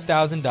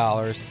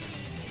 $25,000,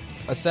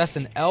 assessed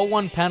an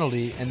L1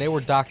 penalty, and they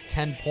were docked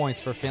 10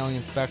 points for failing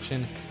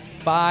inspection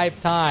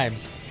 5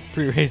 times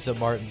pre-race at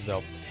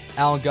Martinsville.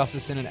 Alan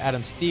Gustafson and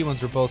Adam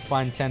Stevens were both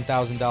fined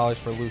 $10,000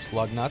 for loose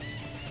lug nuts.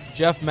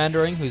 Jeff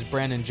Mendering, who's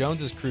Brandon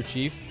Jones's crew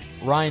chief,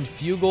 Ryan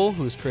Fugel,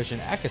 who's Christian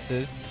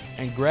Eckes's,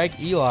 and Greg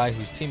Eli,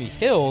 who's Timmy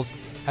Hill's,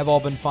 have all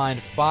been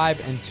fined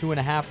 $5,000 and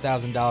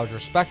 $2,500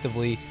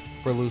 respectively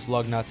for loose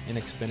lug nuts in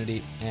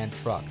Xfinity and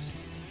trucks.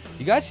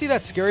 You guys see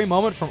that scary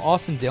moment from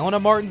Austin Dillon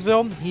at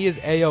Martinsville? He is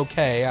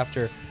A-OK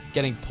after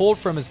getting pulled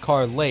from his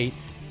car late.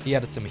 He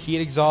had some heat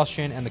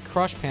exhaustion and the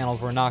crush panels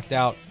were knocked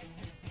out,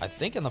 I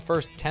think in the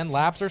first 10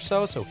 laps or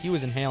so he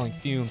was inhaling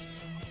fumes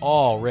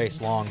all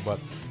race long, but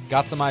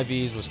got some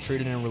IVs, was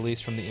treated and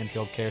released from the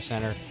infield care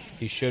center.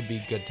 He should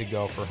be good to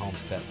go for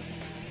Homestead.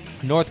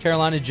 A North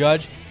Carolina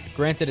judge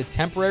granted a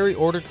temporary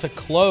order to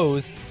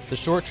close the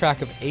short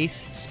track of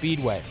Ace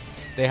Speedway.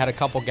 They had a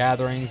couple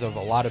gatherings of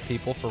a lot of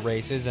people for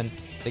races, and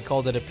they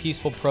called it a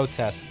peaceful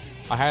protest.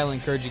 I highly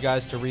encourage you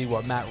guys to read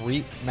what Matt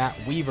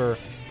Weaver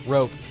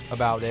wrote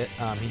about it.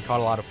 He caught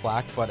a lot of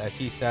flack, but as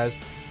he says,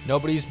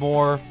 nobody's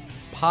more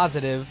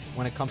positive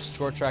when it comes to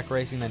short track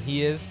racing than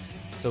he is.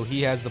 So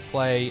he has the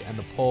play and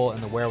the pull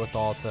and the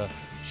wherewithal to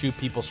shoot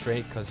people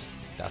straight, because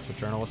that's what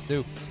journalists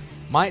do.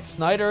 Mike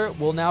Snyder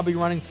will now be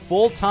running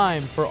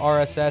full-time for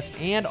RSS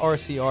and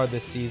RCR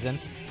this season,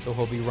 so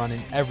he'll be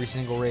running every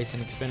single race in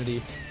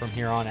Xfinity from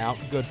here on out.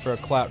 Good for a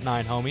Clout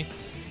 9 homie.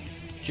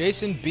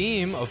 Jason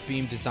Beam of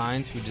Beam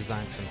Designs, who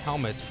designed some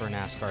helmets for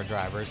NASCAR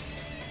drivers,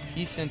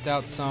 he sent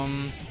out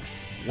some,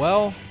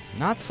 well,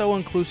 not so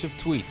inclusive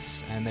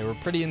tweets, and they were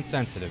pretty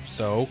insensitive.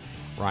 So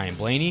Ryan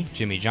Blaney,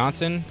 Jimmy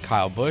Johnson,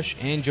 Kyle Busch,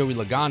 and Joey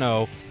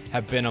Logano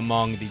have been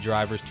among the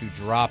drivers to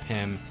drop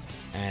him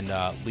and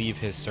leave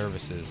his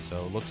services.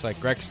 So it looks like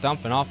Greg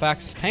Stumpf and Off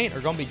Axis Paint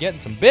are going to be getting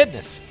some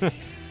business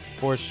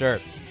for sure.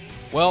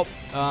 Well,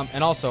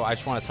 and also I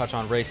just want to touch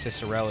on Ray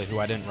Cicerelli, who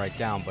I didn't write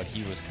down, but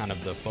he was kind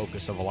of the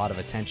focus of a lot of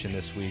attention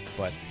this week.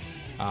 But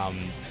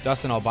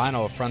Dustin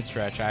Albino of Front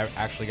Stretch, I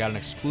actually got an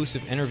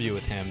exclusive interview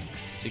with him,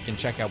 so you can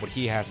check out what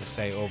he has to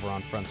say over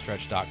on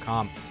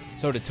frontstretch.com.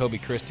 So did Toby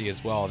Christie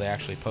as well. They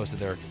actually posted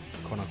their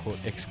quote-unquote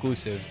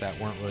exclusives that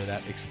weren't really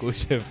that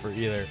exclusive for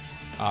either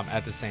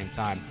at the same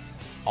time.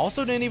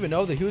 Also didn't even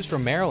know that he was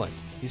from Maryland.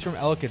 He's from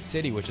Ellicott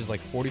City, which is like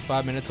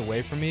 45 minutes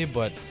away from me,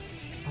 but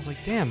I was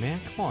like, damn,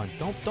 man, come on.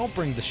 Don't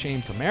bring the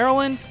shame to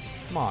Maryland.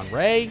 Come on,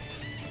 Ray.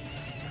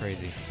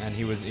 Crazy. And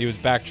he was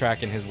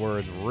backtracking his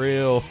words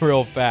real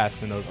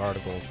fast in those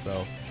articles,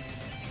 so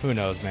who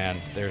knows, man.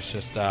 There's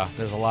just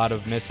there's a lot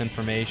of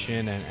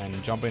misinformation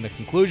and jumping to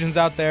conclusions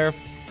out there,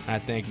 and I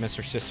think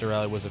Mr.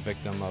 Cicerelli was a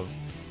victim of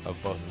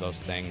both of those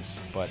things,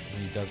 but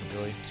he doesn't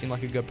really seem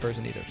like a good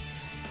person either.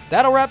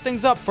 That'll wrap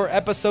things up for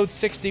episode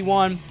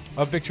 61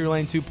 of Victory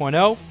Lane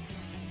 2.0.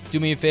 Do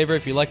me a favor,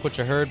 if you like what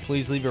you heard,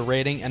 please leave a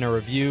rating and a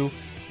review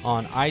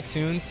on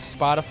iTunes,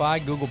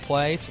 Spotify, Google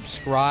Play.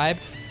 Subscribe.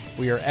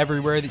 We are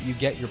everywhere that you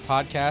get your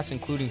podcasts,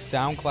 including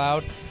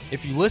SoundCloud.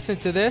 If you listen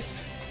to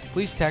this,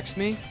 please text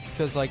me,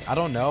 because I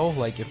don't know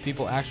if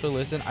people actually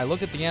listen. I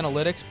look at the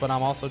analytics, but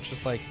I'm also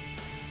just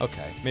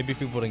okay, maybe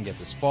people didn't get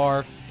this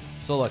far.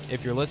 So look,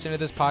 if you're listening to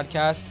this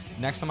podcast,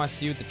 next time I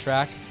see you at the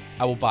track,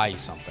 I will buy you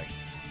something.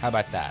 How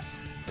about that?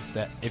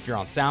 If you're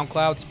on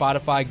SoundCloud,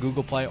 Spotify,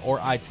 Google Play, or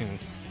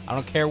iTunes, I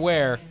don't care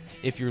where.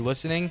 If you're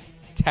listening,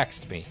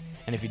 text me.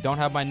 And if you don't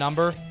have my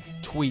number,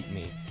 tweet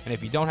me. And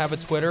if you don't have a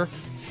Twitter,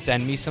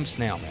 send me some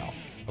snail mail.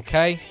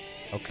 Okay?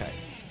 Okay.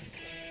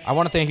 I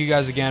want to thank you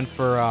guys again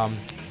for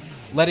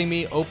letting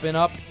me open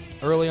up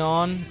early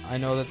on. I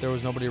know that there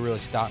was nobody to really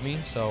stop me,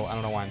 so I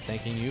don't know why I'm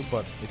thanking you.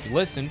 But if you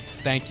listened,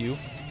 thank you.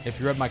 If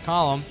you read my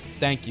column,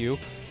 thank you.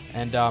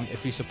 And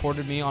if you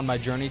supported me on my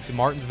journey to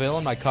Martinsville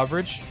and my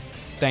coverage,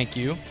 thank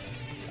you.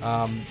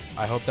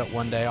 I hope that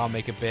one day I'll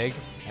make it big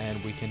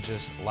and we can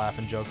just laugh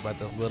and joke about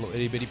the little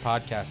itty-bitty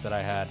podcast that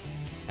I had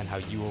and how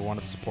you were one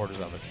of the supporters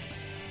of it.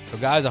 So,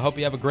 guys, I hope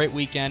you have a great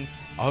weekend.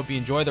 I hope you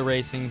enjoy the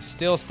racing.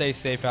 Still stay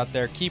safe out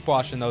there. Keep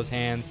washing those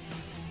hands.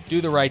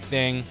 Do the right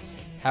thing.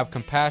 Have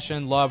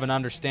compassion, love, and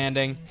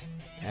understanding.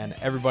 And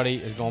everybody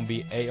is going to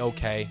be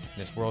A-OK.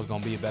 This world is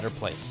going to be a better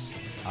place.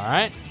 All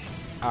right?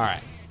 All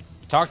right.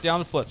 Talk to you on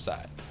the flip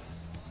side.